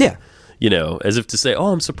thing. Yeah. As if to say, "Oh,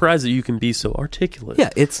 I'm surprised that you can be so articulate." Yeah,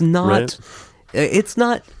 it's not. Right? It's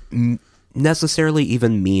not necessarily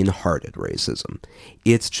even mean-hearted racism.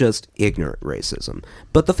 It's just ignorant racism.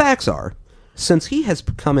 But the facts are, since he has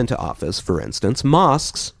come into office, for instance,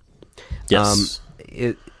 mosques. Yes.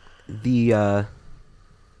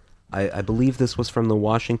 I believe this was from the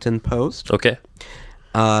Washington Post. Okay.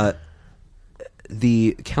 The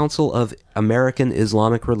Council of American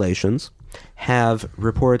Islamic Relations have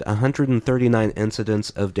reported 139 incidents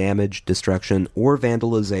of damage, destruction, or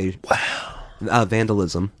vandalism at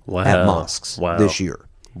mosques this year.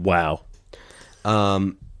 Wow.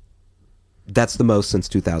 That's the most since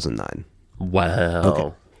 2009. Wow.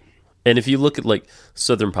 Okay. And if you look at like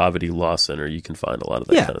Southern Poverty Law Center, you can find a lot of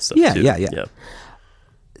that kind of stuff too. Yeah.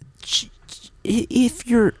 If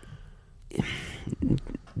you're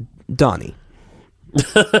Donnie,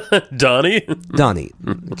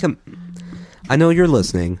 come. I know you're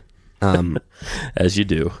listening. As you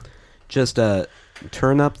do. Just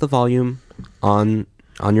turn up the volume on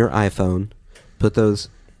your iPhone. Put those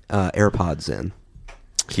AirPods in.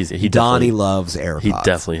 Donnie loves AirPods. He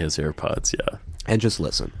definitely has AirPods, yeah. And just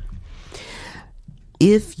listen.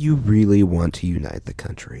 If you really want to unite the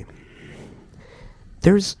country,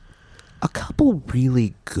 there's a couple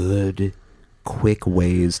really good, quick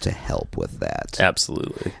ways to help with that.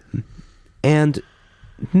 Absolutely. And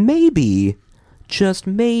maybe, just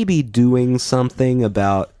maybe, doing something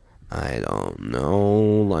about, I don't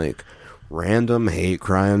know, like random hate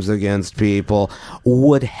crimes against people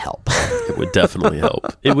would help. It would definitely help.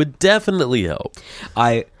 It would definitely help.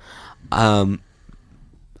 I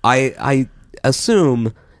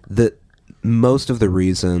assume that most of the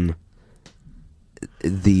reason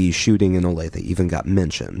the shooting in Olathe even got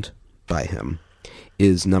mentioned by him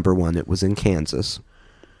is, number one, it was in Kansas.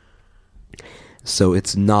 So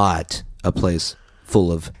it's not a place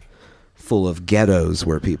full of ghettos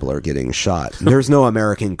where people are getting shot. There's no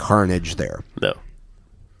American carnage there. No.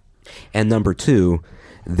 And number two,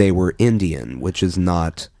 they were Indian, which is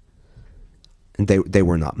not... They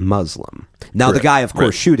were not Muslim. Now, Correct. The guy, of course,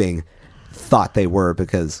 Right. shooting thought they were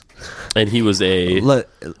because... And he was a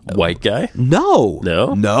white guy? No.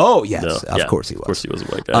 No? Yes, No. of Yeah, course he was. Of course he was a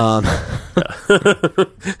white guy.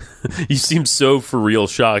 You seemed so for real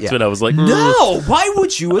shocked when I was like, No! Why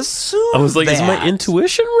would you assume I was like, that? is my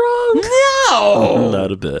intuition wrong? No!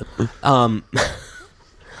 Not a bit.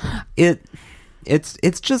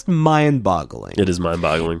 It's just mind-boggling. It is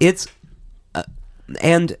mind-boggling. It's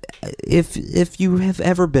and if you have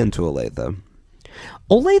ever been to Olathe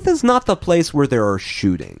is not the place where there are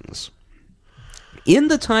shootings. In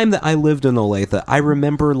the time that I lived in Olathe, I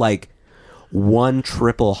remember like one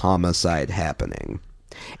triple homicide happening.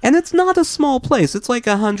 And it's not a small place. It's like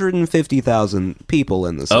 150,000 people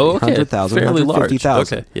in the city. Oh, okay. 100,000, Fairly large.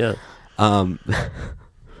 150,000. Okay, yeah.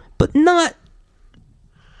 But not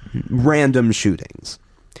random shootings.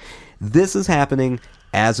 This is happening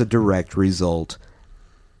as a direct result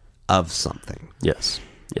of something. Yes.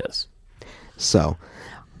 So,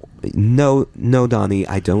 no, Donnie,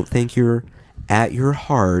 I don't think you're at your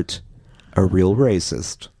heart a real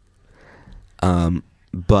racist.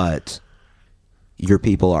 But your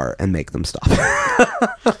people are, and make them stop.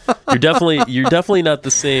 You're definitely not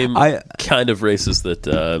the same kind of racist that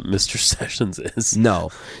Mr. Sessions is.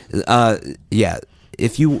 No. Yeah.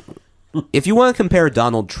 If you want to compare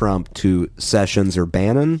Donald Trump to Sessions or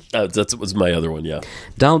Bannon, That was my other one, yeah.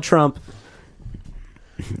 Donald Trump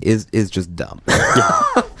is just dumb.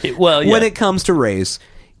 Well, yeah. When it comes to race,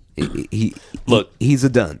 he's a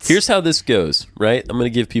dunce. Here's how this goes, right? I'm going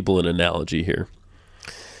to give people an analogy here.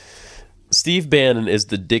 Steve Bannon is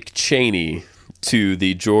the Dick Cheney to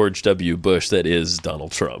the George W. Bush that is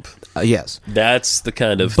Donald Trump. Yes. That's the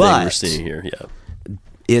kind of thing we're seeing here, yeah.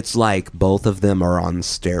 It's like both of them are on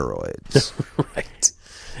steroids. Right.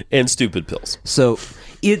 And stupid pills. So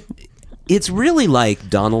it's really like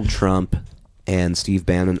Donald Trump and Steve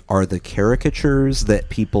Bannon are the caricatures that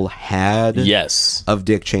people had Yes. of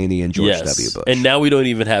Dick Cheney and George Yes. W. Bush. And now we don't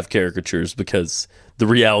even have caricatures because the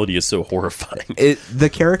reality is so horrifying. The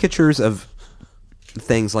caricatures of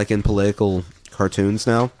things like in political cartoons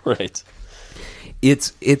now, Right.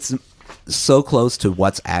 it's so close to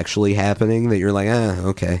what's actually happening that you're like,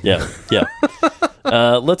 okay. Yeah. Yeah.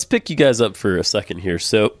 Let's pick you guys up for a second here.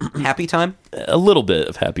 So, Happy time? a little bit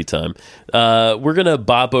of happy time. We're going to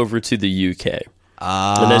bop over to the UK.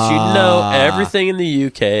 And as you know, everything in the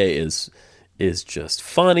UK is just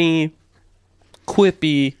funny,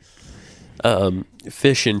 quippy,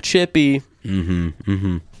 fish and chippy.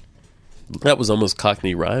 That was almost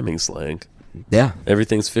Cockney rhyming slang. Yeah.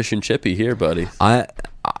 Everything's fish and chippy here, buddy.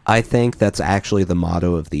 I think that's actually the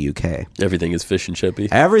motto of the UK. Everything is fish and chippy.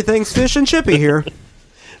 Everything's fish and chippy here.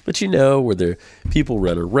 But you know, where there people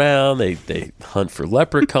run around, they hunt for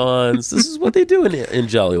leprechauns. This is what they do in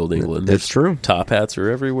jolly old England. That's true. Top hats are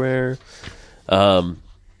everywhere.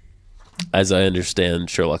 As I understand,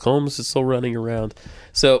 Sherlock Holmes is still running around.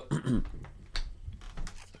 So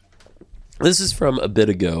this is from a bit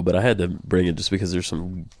ago, but I had to bring it just because there's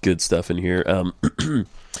some good stuff in here.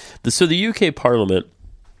 So the UK Parliament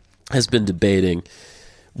has been debating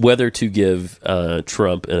whether to give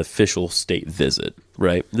Trump an official state visit,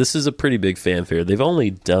 right? This is a pretty big fanfare. They've only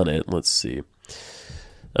done it, let's see.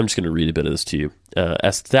 I'm just going to read a bit of this to you.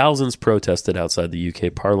 As thousands protested outside the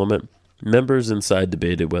UK Parliament, members inside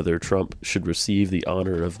debated whether Trump should receive the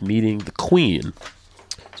honor of meeting the Queen.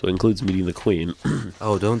 So it includes meeting the Queen.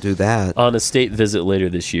 Oh, don't do that. On a state visit later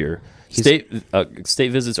this year. State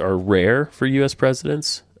visits are rare for U.S.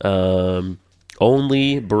 presidents.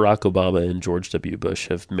 Only Barack Obama and George W. Bush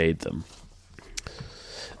have made them.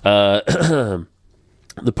 The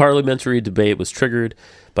parliamentary debate was triggered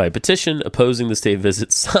by a petition opposing the state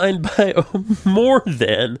visit signed by more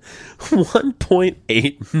than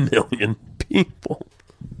 1.8 million people.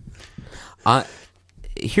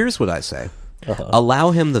 Here's what I say.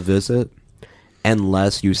 Allow him the visit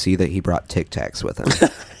unless you see that he brought Tic Tacs with him.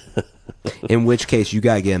 In which case, you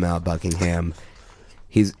got to get him out of Buckingham.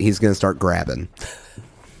 He's going to start grabbing.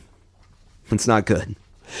 It's not good.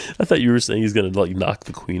 I thought you were saying he's going to like knock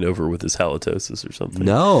the Queen over with his halitosis or something.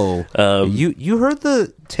 No. You heard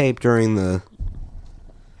the tape during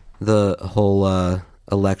the whole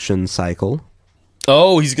election cycle.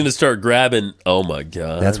 Oh, he's going to start grabbing. Oh, my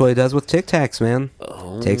God. That's what he does with Tic Tacs, man.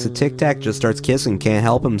 Takes a Tic Tac, just starts kissing, can't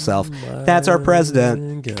help himself. That's our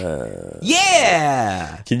president. God.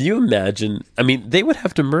 Yeah! Can you imagine? I mean, they would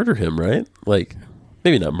have to murder him, right? Like,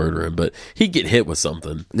 maybe not murder him, but he'd get hit with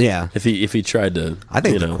something. Yeah. If he tried to. I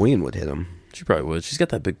think the Queen would hit him. She probably would. She's got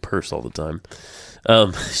that big purse all the time.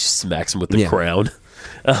 She smacks him with the Yeah. crown.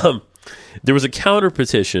 There was a counter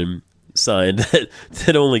petition signed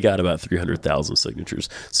that only got about 300,000 signatures.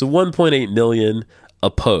 So 1.8 million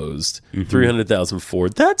opposed, 300,000 for.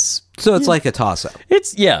 That's So it's like a toss-up.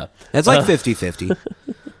 it's yeah. It's like 50-50.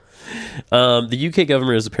 The UK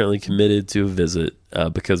government is apparently committed to a visit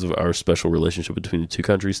because of our special relationship between the two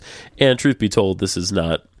countries. And truth be told, this is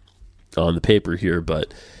not on the paper here,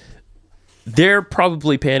 but they're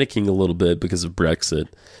probably panicking a little bit because of Brexit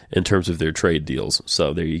in terms of their trade deals.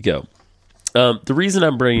 So there you go. The reason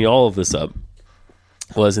I'm bringing all of this up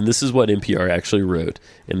was, and this is what NPR actually wrote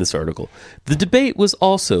in this article, the debate was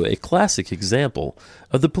also a classic example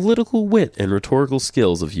of the political wit and rhetorical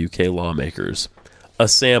skills of UK lawmakers. A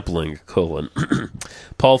sampling,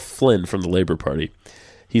 Paul Flynn from the Labour Party.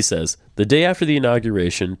 He says, the day after the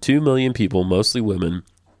inauguration, 2 million people, mostly women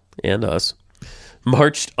and us,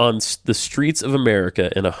 marched on the streets of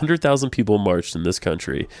America, and 100,000 people marched in this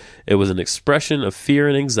country. It was an expression of fear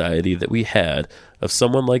and anxiety that we had of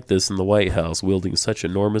someone like this in the White House wielding such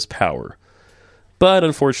enormous power. But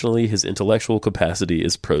unfortunately, his intellectual capacity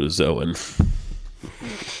is protozoan.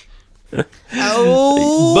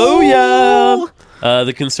 Oh! Booyah!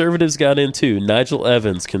 The Conservatives got in too. Nigel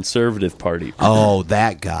Evans, Conservative Party. Oh,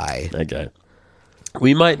 that guy. That guy.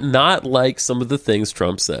 We might not like some of the things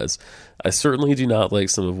Trump says. I certainly do not like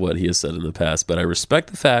some of what he has said in the past, but I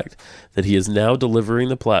respect the fact that he is now delivering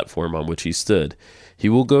the platform on which he stood. He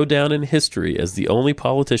will go down in history as the only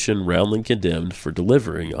politician roundly condemned for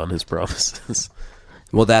delivering on his promises.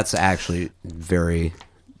 Well, that's actually very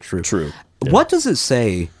true. True. What does it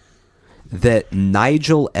say that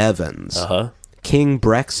Nigel Evans, King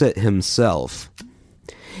Brexit himself,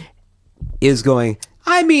 is going,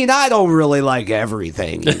 I mean, I don't really like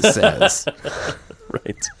everything he says.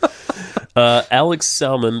 Right. Alex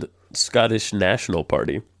Salmond, Scottish National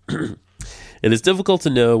Party. It is difficult to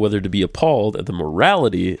know whether to be appalled at the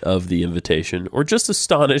morality of the invitation or just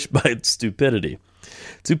astonished by its stupidity.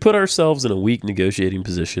 To put ourselves in a weak negotiating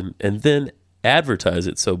position and then advertise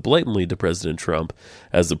it so blatantly to President Trump,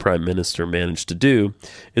 as the Prime Minister managed to do,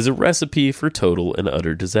 is a recipe for total and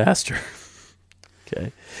utter disaster.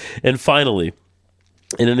 Okay. And finally,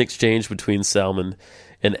 in an exchange between Salmon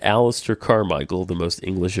and Alistair Carmichael, the most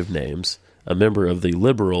English of names, a member of the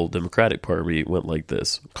Liberal Democratic Party, went like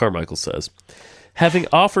this. Carmichael says, "Having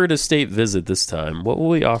offered a state visit this time, what will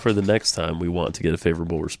we offer the next time we want to get a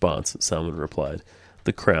favorable response?" Salmon replied,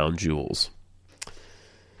 "The crown jewels."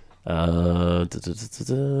 Oh,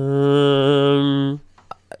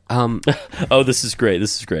 this is great.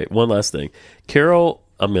 This is great. One last thing. Carol,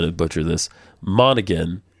 I'm going to butcher this,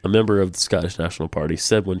 Monaghan, a member of the Scottish National Party,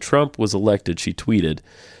 said when Trump was elected, she tweeted,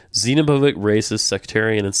 "Xenophobic, racist,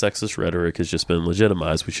 sectarian, and sexist rhetoric has just been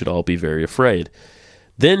legitimized. We should all be very afraid."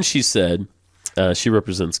 Then she said, she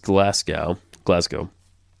represents Glasgow,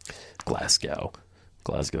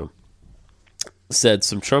 said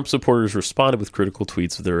some Trump supporters responded with critical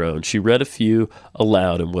tweets of their own. She read a few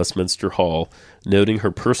aloud in Westminster Hall, noting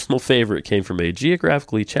her personal favorite came from a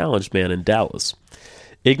geographically challenged man in Dallas.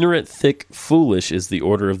 "Ignorant, thick, foolish is the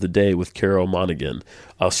order of the day with Carol Monaghan.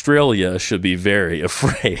 Australia should be very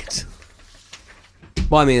afraid."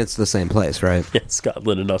 Well, I mean, it's the same place, right? Yeah,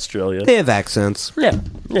 Scotland and Australia. They have accents. Yeah.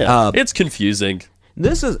 It's confusing.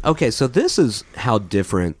 This is okay. So this is how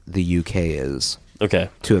different the UK is Okay.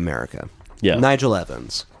 to America. Yeah. Nigel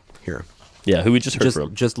Evans here. Yeah, who we just heard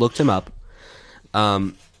from. Just looked him up.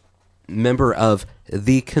 Member of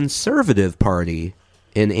the Conservative Party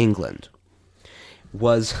in England,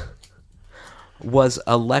 was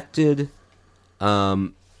elected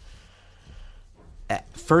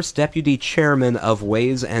first deputy chairman of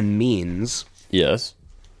Ways and Means Yes.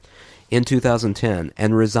 in 2010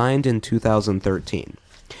 and resigned in 2013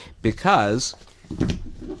 because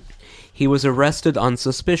he was arrested on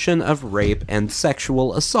suspicion of rape and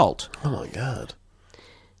sexual assault. Oh, my God.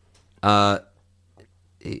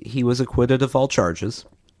 He was acquitted of all charges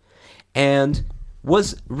and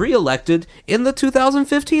was reelected in the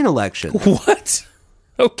 2015 election. What?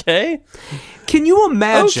 Okay. Can you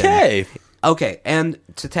imagine? Okay. Okay, and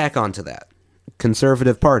to tack on to that,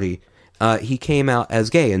 Conservative Party, he came out as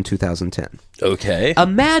gay in 2010. Okay.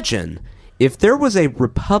 Imagine if there was a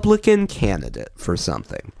Republican candidate for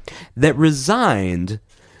something that resigned.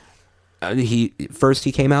 He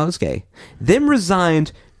came out as gay, then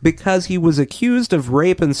resigned because he was accused of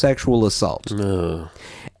rape and sexual assault,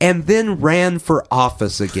 and then ran for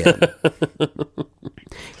office again.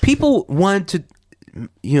 People wanted to,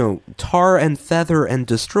 tar and feather and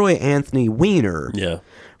destroy Anthony Weiner Yeah.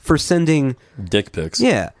 for sending Dick pics.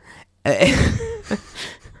 Yeah.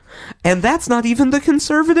 And that's not even the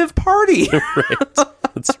Conservative Party. Right.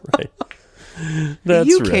 That's right. That's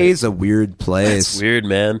the UK right. is a weird place. That's weird,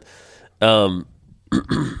 man.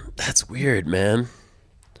 That's weird, man.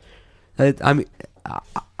 I mean,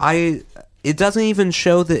 it doesn't even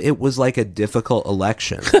show that it was like a difficult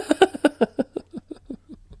election.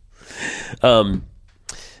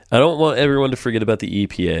 I don't want everyone to forget about the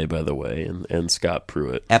EPA, by the way, and Scott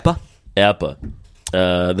Pruitt. EPA? EPA.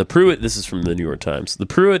 The Pruitt, this is from the New York Times. The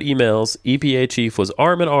Pruitt emails, EPA chief was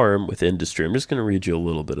arm in arm with industry. I'm just going to read you a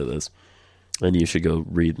little bit of this, and you should go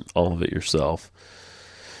read all of it yourself.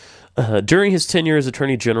 During his tenure as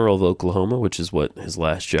Attorney General of Oklahoma, which is what his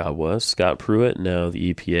last job was, Scott Pruitt, now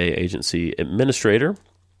the EPA agency administrator,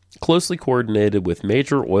 closely coordinated with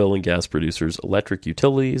major oil and gas producers, electric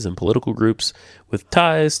utilities, and political groups with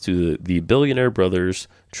ties to the billionaire brothers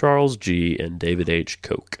Charles G. and David H.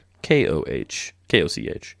 Koch,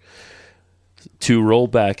 K-O-C-H, to roll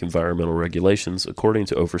back environmental regulations according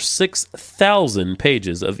to over 6,000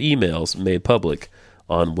 pages of emails made public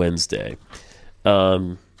on Wednesday.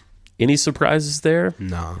 Any surprises there?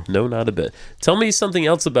 No. No, not a bit. Tell me something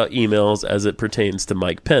else about emails as it pertains to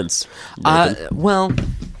Mike Pence.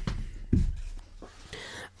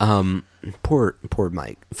 Poor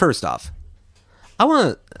Mike. First off,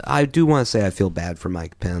 I do want to say I feel bad for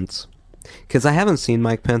Mike Pence because I haven't seen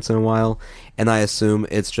Mike Pence in a while, and I assume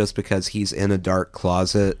it's just because he's in a dark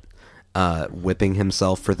closet, whipping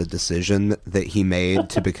himself for the decision that he made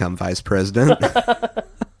to become vice president.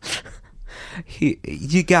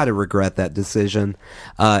 You got to regret that decision.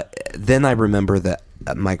 Then I remember that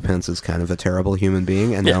Mike Pence is kind of a terrible human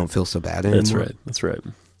being, and I don't feel so bad anymore. That's right.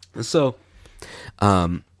 So,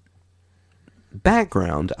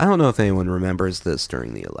 background. I don't know if anyone remembers this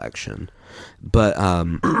during the election, but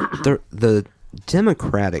the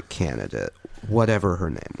Democratic candidate, whatever her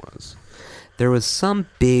name was, there was some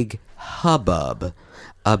big hubbub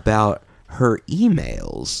about her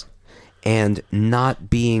emails and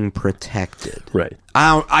not being protected. Right.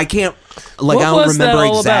 I Like, What I don't was that remember all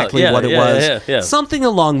about? exactly Yeah, what it yeah, was. yeah. Something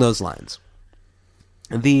along those lines.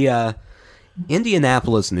 The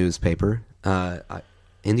Indianapolis newspaper,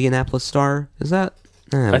 Indianapolis Star, is that?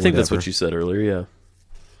 I think that's whatever. what you said earlier,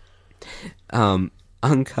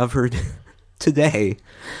 Uncovered today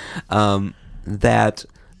that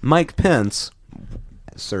Mike Pence,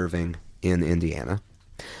 serving in Indiana,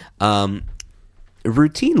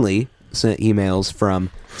 routinely sent emails from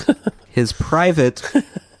his private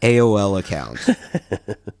AOL account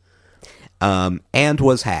and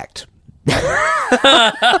was hacked.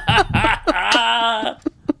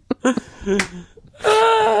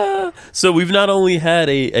 So we've not only had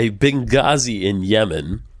a Benghazi in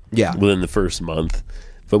Yemen Yeah. within the first month,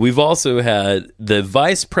 but we've also had the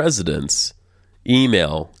vice president's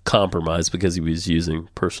email compromised because he was using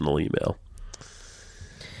personal email.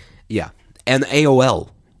 Yeah, and AOL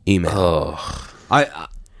email.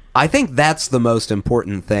 I think that's the most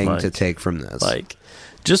important thing Mike. to take from this. Like,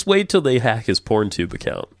 just wait till they hack his PornTube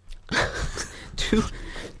account.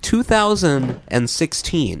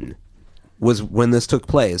 2016 was when this took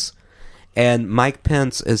place, and Mike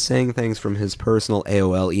Pence is saying things from his personal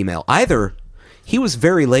AOL email. Either he was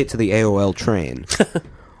very late to the AOL train,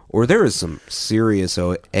 or there is some serious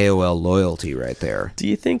AOL loyalty right there. Do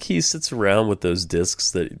you think he sits around with those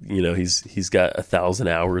discs that, you know, he's got 1,000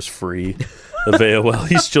 hours free of AOL?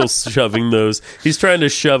 He's still shoving those. He's trying to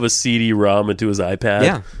shove a CD-ROM into his iPad.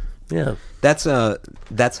 Yeah. Yeah. That's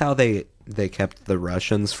how they kept the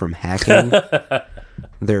Russians from hacking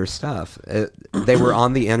their stuff. They were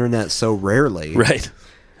on the internet so rarely. Right.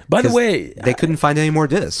 By the 'cause way, they couldn't find any more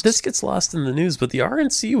discs. this gets lost in the news, but the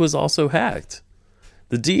RNC was also hacked.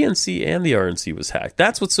 The DNC and the RNC was hacked.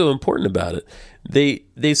 That's what's so important about it. They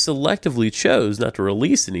selectively chose not to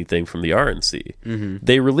release anything from the RNC. Mm-hmm.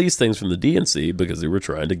 They released things from the DNC because they were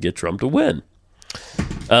trying to get Trump to win.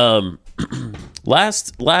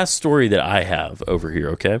 Last story that I have over here.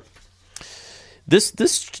 Okay, this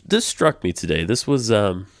struck me today. This was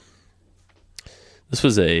on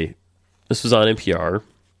NPR.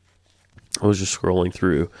 I was just scrolling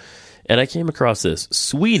through, and I came across this.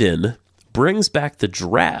 Sweden brings back the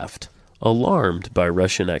draft, alarmed by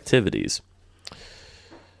Russian activities.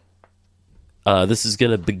 This is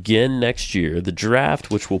going to begin next year. The draft,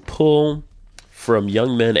 which will pull from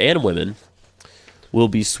young men and women, will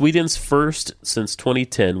be Sweden's first since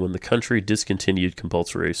 2010, when the country discontinued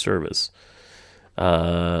compulsory service.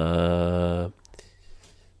 The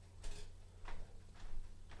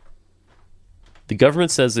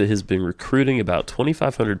government says it has been recruiting about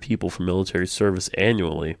 2,500 people for military service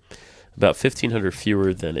annually, about 1,500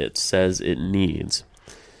 fewer than it says it needs.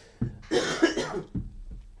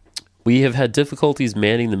 We have had difficulties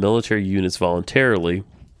manning the military units voluntarily.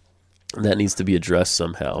 That needs to be addressed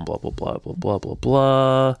somehow, blah, blah, blah, blah, blah, blah,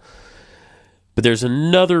 blah. But there's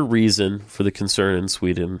another reason for the concern in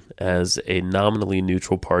Sweden as a nominally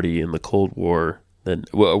neutral party in the Cold War,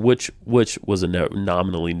 which was a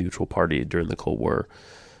nominally neutral party during the Cold War.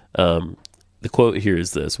 The quote here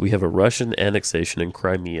is this: "We have a Russian annexation in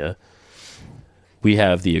Crimea. We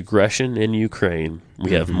have the aggression in Ukraine.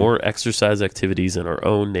 We have more exercise activities in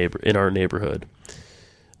our neighborhood.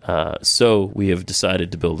 So we have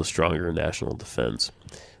decided to build a stronger national defense.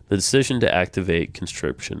 The decision to activate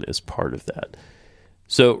conscription is part of that."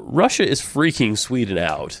 So Russia is freaking Sweden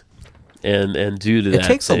out, and due to that, It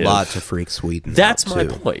takes a lot to freak Sweden. That's out, my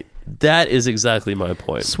too. point. That is exactly my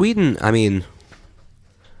point. Sweden, I mean,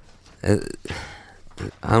 I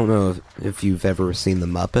don't know if you've ever seen the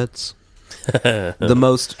Muppets. The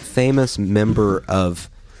most famous member of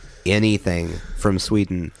anything from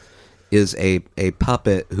Sweden is a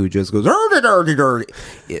puppet who just goes, "Ardy, ardy, ardy."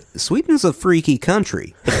 Sweden's a freaky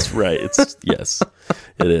country. That's right. It's yes,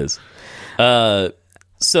 it is.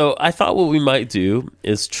 So I thought what we might do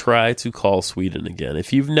is try to call Sweden again.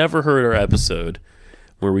 If you've never heard our episode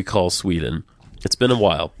where we call Sweden, it's been a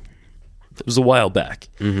while. It was a while back.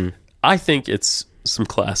 Mm-hmm. I think it's some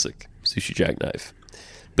classic Sushi Jackknife,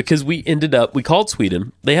 because we called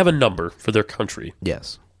Sweden. They have a number for their country.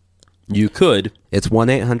 Yes. You could. It's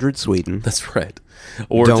 1-800 Sweden. That's right.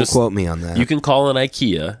 Or Don't just, quote me on that. You can call an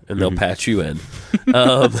IKEA and they'll patch you in.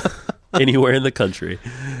 Anywhere in the country.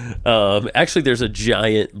 Actually, there's a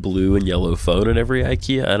giant blue and yellow phone in every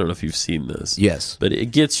IKEA. I don't know if you've seen this. Yes. But it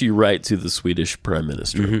gets you right to the Swedish Prime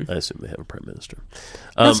Minister. I assume they have a Prime Minister.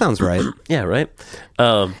 That sounds right. Yeah, right?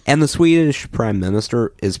 And the Swedish Prime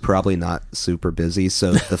Minister is probably not super busy,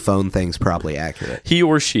 so the phone thing's probably accurate. He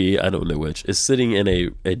or she, I don't know which, is sitting in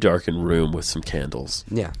a darkened room with some candles.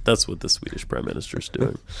 Yeah. That's what the Swedish Prime Minister is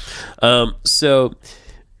doing. So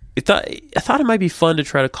I thought it might be fun to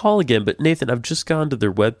try to call again, but Nathan, I've just gone to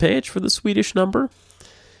their webpage for the Swedish number.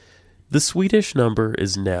 The Swedish number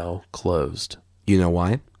is now closed. You know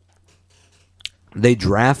why? They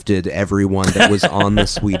drafted everyone that was on the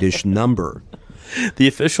Swedish number. The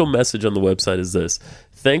official message on the website is this: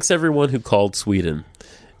 thanks everyone who called Sweden.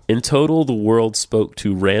 In total, the world spoke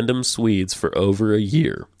to random Swedes for over a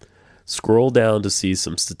year. Scroll down to see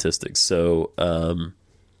some statistics. So,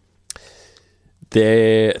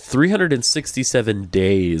 the 367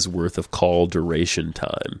 days worth of call duration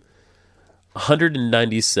time.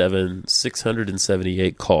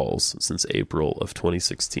 678 calls since April of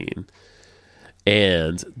 2016.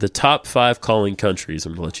 And the top 5 calling countries,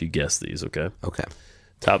 I'm going to let you guess these, okay? Okay.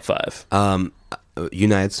 Top 5.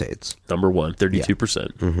 United States. Number 1,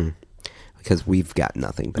 32%. Because we've got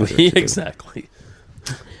nothing better to do. Exactly.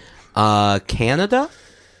 Canada?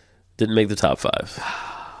 Didn't make the top 5.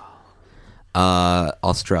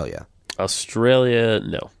 Australia. Australia,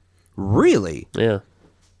 no. Really? Yeah.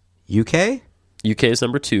 UK? UK is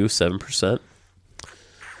number 2, 7%.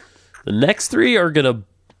 The next 3 are going to,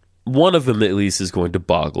 one of them at least is going to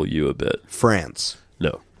boggle you a bit. France.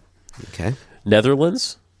 No. Okay.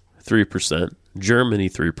 Netherlands, 3%. Germany,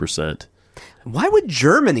 3%. Why would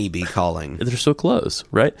Germany be calling? They're so close,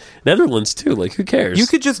 right? Netherlands, too. Like, who cares? You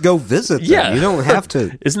could just go visit them. Yeah. You don't have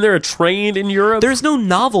to. Isn't there a train in Europe? There's no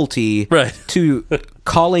novelty Right. to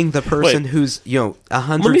calling the person Wait. who's,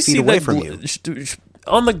 100 Let me feet see away that from you.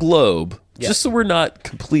 on the globe, Yeah. just so we're not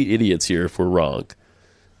complete idiots here if we're wrong.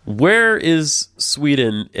 Where is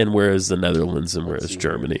Sweden and where is the Netherlands and where is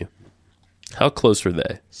Germany? How close are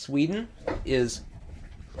they? Sweden is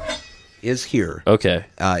here. Okay.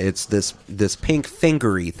 It's this pink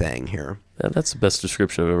fingery thing here. That's the best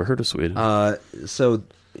description I've ever heard of Sweden. So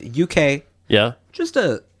UK, yeah. just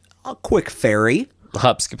a quick ferry. A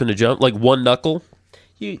hop, skip, and a jump? Like one knuckle?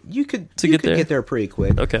 You could get there? get there pretty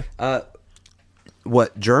quick. Okay.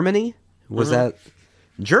 What, Germany? Was that?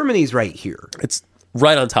 Germany's right here. It's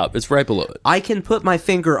right on top. It's right below it. I can put my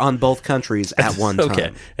finger on both countries at one time.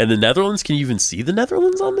 Okay. And the Netherlands, can you even see the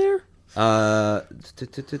Netherlands on there? Or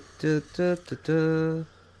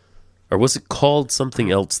was it called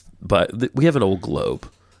something else? But we have an old globe.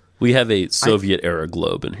 We have a Soviet-era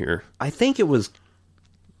globe in here. I think it was,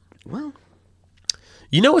 well...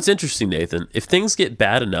 You know what's interesting, Nathan? If things get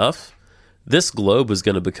bad enough, this globe is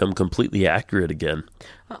going to become completely accurate again.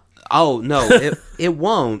 Oh, no, it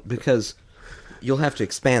won't, because you'll have to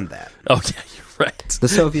expand that. Oh, yeah, you're right. The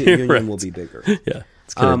Soviet You're Union right. will be bigger. Yeah,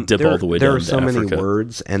 it's going to dip all the way down There are to so many Africa.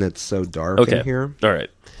 words, and it's so dark Okay, in here. all right.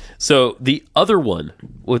 So the other one,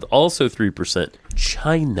 with also 3%,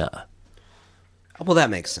 China. Well, that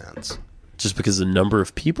makes sense. Just because of the number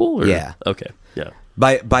of people? Or? Yeah. Okay, yeah.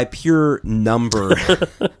 By pure number,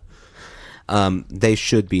 they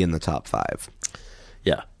should be in the top 5.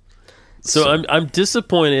 Yeah. So I'm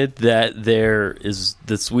disappointed that there is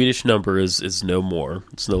the Swedish number is no more.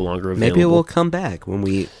 It's no longer available. Maybe it will come back when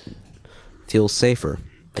we feel safer.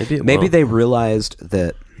 Maybe Maybe won't. they realized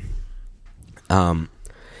that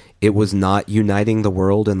it was not uniting the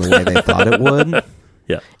world in the way they thought it would,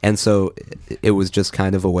 Yeah. and so it was just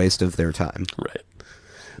kind of a waste of their time. Right.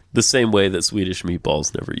 The same way that Swedish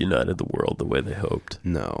meatballs never united the world the way they hoped.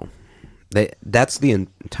 No. That's the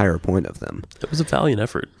entire point of them. It was a valiant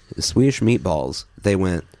effort. The Swedish meatballs, they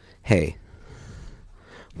went, hey,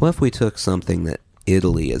 what if we took something that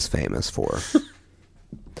Italy is famous for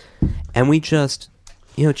and we just,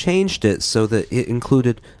 changed it so that it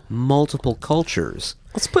included multiple cultures?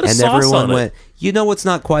 Let's put a and sauce everyone on it. went, you know what's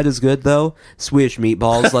not quite as good, though? Swedish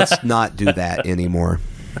meatballs. Let's not do that anymore.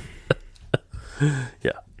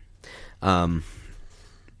 Yeah.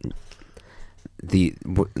 The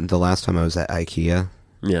last time I was at IKEA,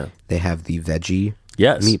 Yeah. they have the veggie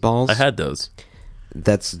Yes. meatballs. I had those.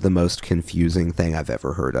 That's the most confusing thing I've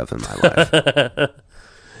ever heard of in my life.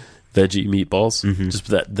 Veggie meatballs. Just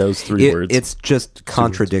those three words. It's just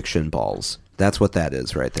contradiction balls. That's what that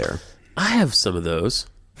is right there. I have some of those.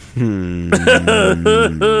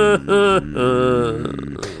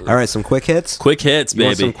 All right, some quick hits. Quick hits, You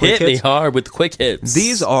want baby. some quick Hit me hits? hard with the quick hits.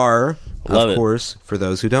 These are, Love of it. course, for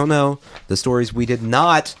those who don't know, the stories we did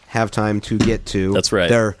not have time to get to. That's right.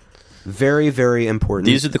 They're very, very important.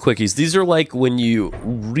 These are the quickies. These are like when you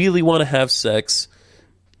really want to have sex,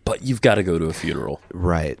 but you've got to go to a funeral.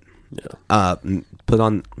 right. Yeah. Put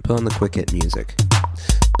on the quick hit music.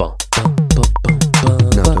 Bum, bum, bum, bum, bum,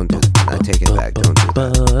 No, don't do that. I take it back. Don't do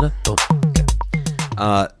that.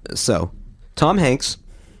 bum. So, Tom Hanks,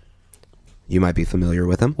 you might be familiar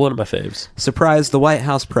with him, One of my faves. surprised the White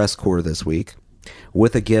House press corps this week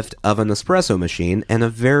with a gift of an espresso machine and a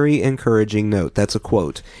very encouraging note. That's a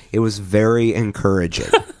quote. It was very encouraging.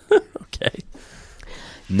 Okay.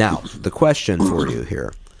 Now, the question for you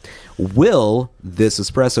here. Will this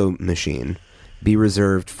espresso machine be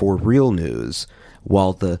reserved for real news,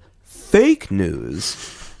 while the fake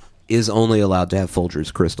news is only allowed to have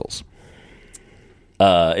Folgers crystals?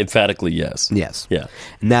 Emphatically, yes. Yes. Yeah.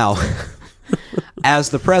 Now, as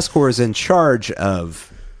the press corps is in charge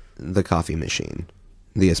of the coffee machine,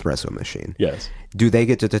 the espresso machine, Yes. do they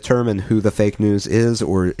get to determine who the fake news is,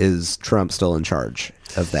 or is Trump still in charge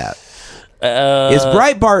of that? Is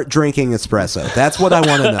Breitbart drinking espresso? That's what I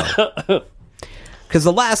want to know. Because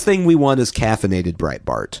the last thing we want is caffeinated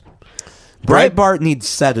Breitbart. Breitbart needs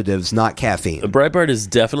sedatives, not caffeine. Breitbart is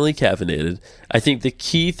definitely caffeinated. I think the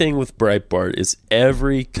key thing with Breitbart is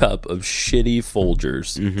every cup of shitty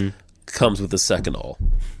Folgers comes with a second all.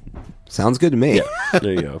 Sounds good to me. Yeah,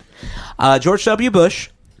 there you go. George W. Bush.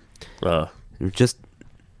 Uh, Just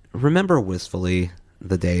remember wistfully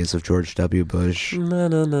the days of George W. Bush. na,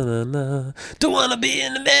 na, na, na, na. Don't want to be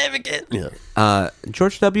an American. Yeah.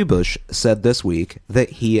 George W. Bush said this week that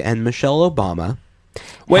he and Michelle Obama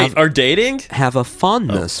Wait, are dating? have a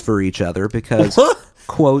fondness for each other because,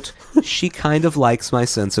 quote, she kind of likes my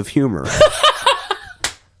sense of humor.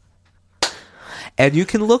 And you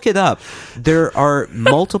can look it up. There are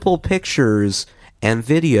multiple pictures and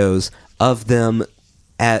videos of them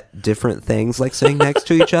at different things, like sitting next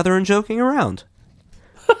to each other and joking around.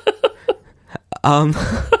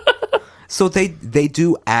 So they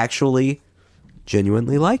do actually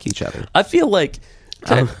genuinely like each other. I feel like.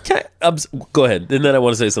 Go ahead, and then I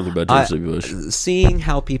want to say something about George W. Bush. Seeing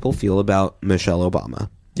how people feel about Michelle Obama.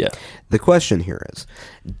 Yeah. The question here is,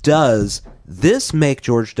 does this make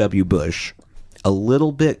George W. Bush a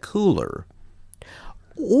little bit cooler?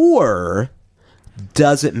 Or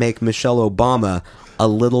does it make Michelle Obama a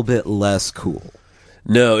little bit less cool?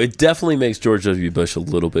 No, it definitely makes George W. Bush a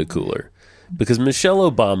little bit cooler because Michelle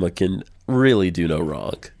Obama can really do no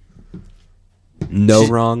wrong. No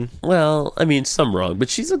wrong? Well, I mean, some wrong, but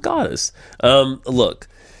she's a goddess. Look,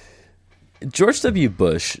 George W.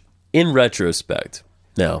 Bush, in retrospect,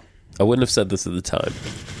 now, I wouldn't have said this at the time.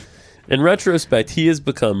 In retrospect, he has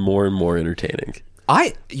become more and more entertaining.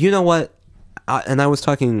 You know what? And I was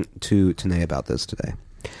talking to Tanae about this today.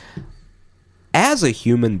 As a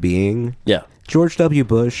human being, Yeah. George W.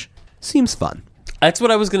 Bush seems fun. That's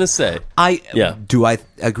what I was going to say. Yeah. Do I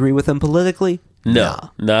agree with him politically? No,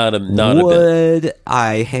 not a bit. Would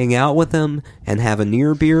I hang out with him and have a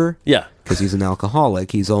near beer? Yeah. Because he's an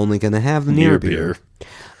alcoholic. He's only going to have the near beer.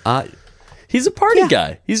 He's a party Yeah.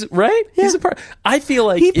 guy. He's right. Yeah. He's a party. I feel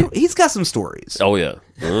like He's got some stories. Oh yeah.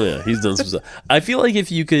 He's done some stuff. I feel like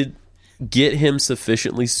if you could get him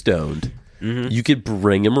sufficiently stoned, you could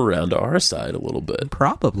bring him around to our side a little bit.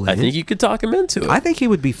 Probably. I think you could talk him into it. I think he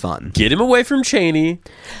would be fun. Get him away from Cheney.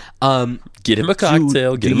 Get him a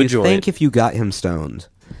cocktail. Get him a Do you joint. think if you got him stoned,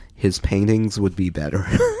 his paintings would be better?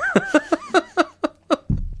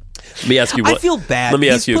 Let me ask you. What, I feel bad. Let me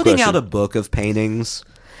ask He's you a putting question. out a book of paintings,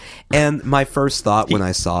 and my first thought when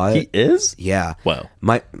I saw it, He is. yeah, Wow.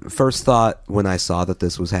 My first thought when I saw that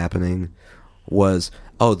this was happening was,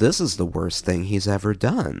 "Oh, this is the worst thing he's ever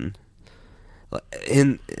done."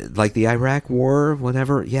 In like the Iraq War,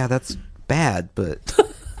 whatever. Yeah, that's bad, but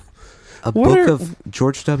a book of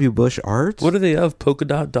George W. Bush art. What are they of? Polka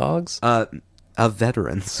dot dogs? Of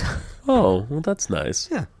veterans. Oh, well, that's nice.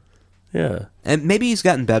 Yeah. Yeah. And maybe he's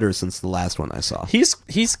gotten better since the last one I saw. He's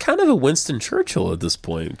kind of a Winston Churchill at this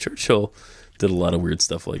point. Churchill did a lot of weird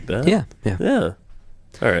stuff like that. Yeah. Yeah.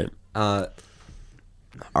 All right.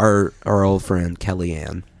 Our old friend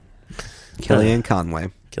Kellyanne Conway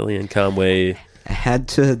Kellyanne Conway. had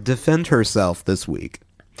to defend herself this week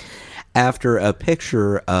after a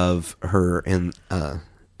picture of her in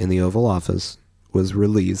the Oval Office was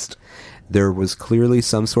released. There was clearly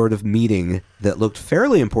some sort of meeting that looked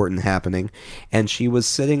fairly important happening, and she was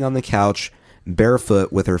sitting on the couch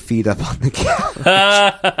barefoot with her feet up on the couch.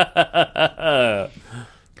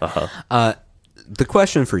 The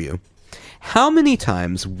question for you: how many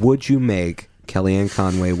times would you make Kellyanne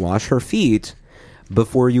Conway wash her feet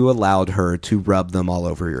before you allowed her to rub them all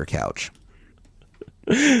over your couch?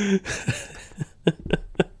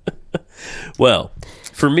 Well,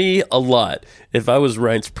 for me, a lot. If I was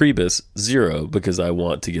Reince Priebus, 0, because I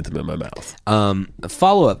want to get them in my mouth. A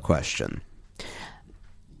follow-up question.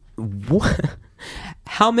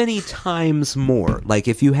 How many times more? Like,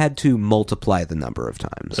 if you had to multiply the number of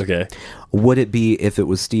times, Okay. would it be if it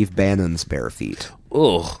was Steve Bannon's bare feet?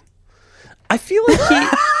 Ugh. I feel like he...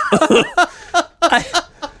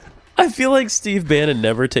 I feel like Steve Bannon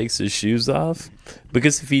never takes his shoes off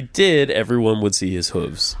because if he did, everyone would see his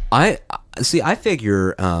hooves. I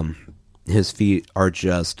figure his feet are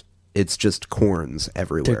it's just corns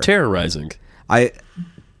everywhere. They're terrorizing. I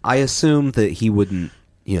assume that he wouldn't,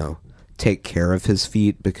 take care of his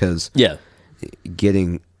feet because Yeah.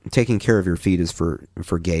 taking care of your feet is for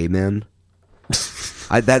gay men.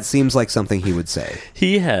 That seems like something he would say.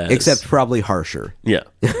 He has. Except probably harsher. Yeah.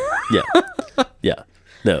 Yeah. Yeah.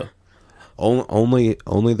 No. Only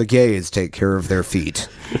the gays take care of their feet.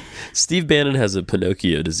 Steve Bannon has a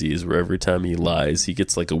Pinocchio disease where every time he lies, he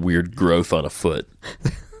gets like a weird growth on a foot.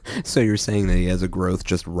 So you're saying that he has a growth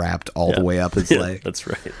just wrapped all the way up his leg? That's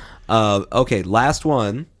right. Okay, last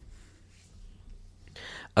one.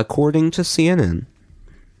 According to CNN,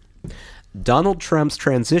 Donald Trump's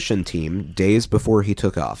transition team, days before he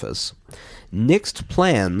took office, nixed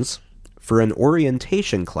plans for an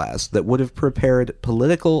orientation class that would have prepared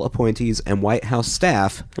political appointees and White House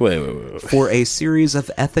staff Wait. for a series of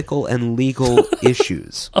ethical and legal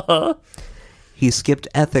issues. He skipped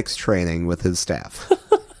ethics training with his staff.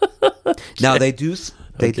 Now, they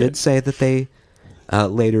did say that they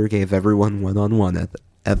later gave everyone one-on-one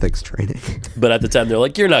ethics training. But at the time, they're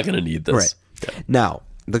like, you're not going to need this. Right. Yeah. Now,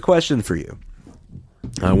 the question for you.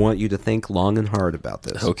 I want you to think long and hard about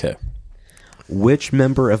this. Okay. Which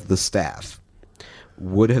member of the staff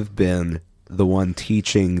would have been the one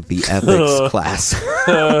teaching the ethics class?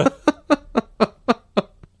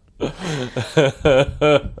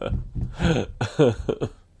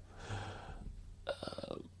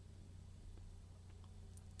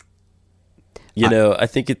 I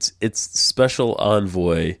think it's Special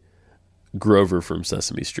Envoy Grover from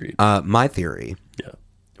Sesame Street. My theory Yeah.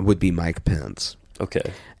 would be Mike Pence.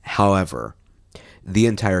 Okay. However, the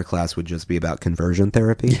entire class would just be about conversion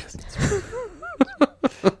therapy.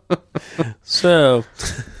 So,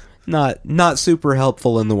 Not super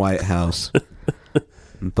helpful in the White House.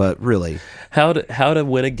 But really, how to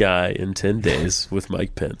win a guy in 10 days with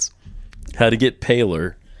Mike Pence. How to get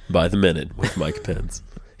paler by the minute with Mike Pence.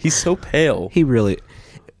 He's so pale. he really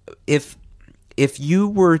if you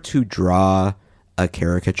were to draw a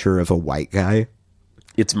caricature of a white guy,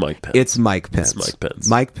 It's Mike Pence. it's Mike Pence. Mike Pence.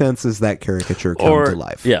 Mike Pence is that caricature come to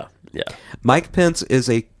life. Yeah. Mike Pence is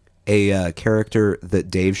a character that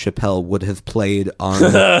Dave Chappelle would have played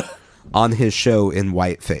on his show in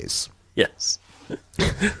whiteface. Yes.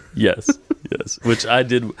 Yes. Which I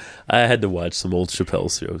did. I had to watch some old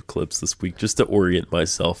Chappelle show clips this week just to orient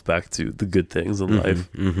myself back to the good things in life.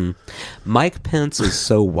 Mike Pence is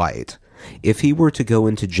so white. If he were to go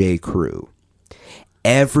into J. Crew,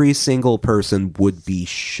 every single person would be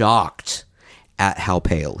shocked at how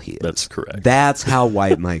pale he is. That's correct. That's how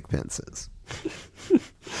white Mike Pence is.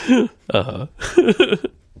 You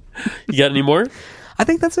got any more? I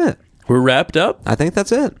think that's it. We're wrapped up. I think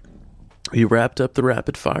that's it. We wrapped up the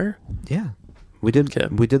rapid fire. Yeah. We did Okay.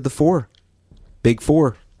 we did the 4. Big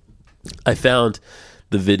 4. I found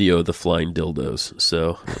the video of the flying dildos,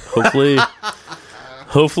 so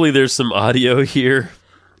hopefully there's some audio here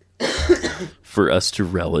for us to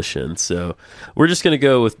relish in. So we're just gonna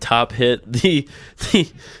go with top hit. The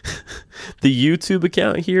YouTube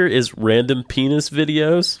account here is Random Penis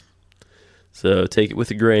Videos. So take it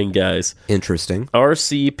with a grain, guys. Interesting.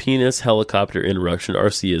 RC Penis Helicopter Interruption.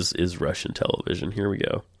 RC is Russian television. Here we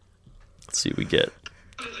go. Let's see what we get.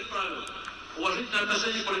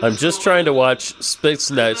 I'm just trying to watch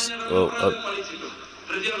Spetsnaz.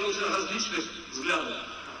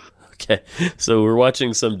 Okay, so we're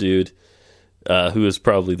watching some dude who is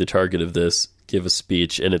probably the target of this give a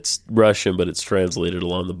speech, and it's Russian, but it's translated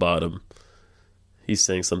along the bottom. He's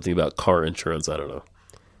saying something about car insurance. I don't know.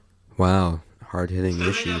 Wow. Hard-hitting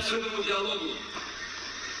issues.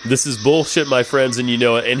 This is bullshit, my friends, and you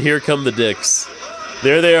know it. And here come the dicks.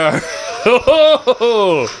 There they are.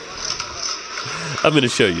 I'm going to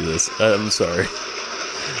show you this. I'm sorry.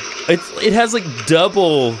 It has like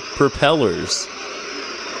double propellers.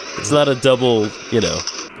 It's not a double,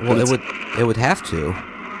 Well, it would have to.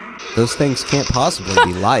 Those things can't possibly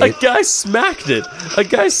be light. A guy smacked it. A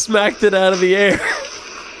guy smacked it out of the air.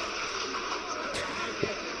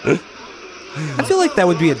 I feel like that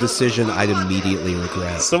would be a decision I'd immediately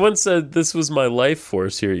regret. Someone said this was my life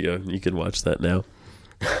force. Here you go. You can watch that now.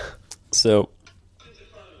 So,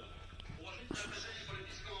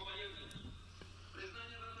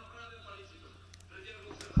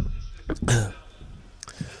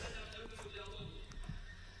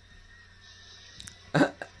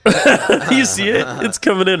 you see it? It's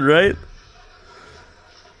coming in, right?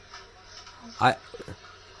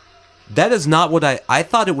 That is not what I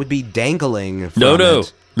thought it would be dangling from No.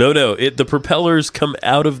 it. The propellers come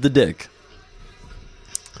out of the dick.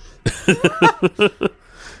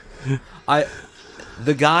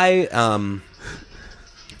 The guy,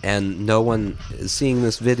 and no one is seeing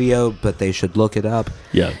this video, but they should look it up.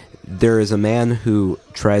 Yeah. There is a man who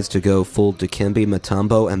tries to go full Dikembe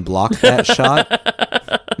Mutombo and block that shot.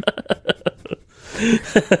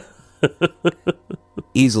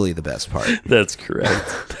 Easily the best part. That's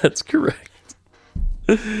correct. That's correct.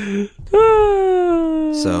 So,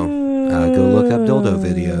 go look up dildo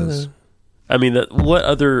videos. I mean, what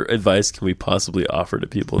other advice can we possibly offer to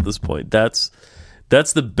people at this point? That's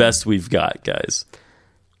the best we've got, guys.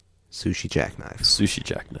 Sushi jackknife. Sushi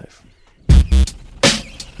jackknife.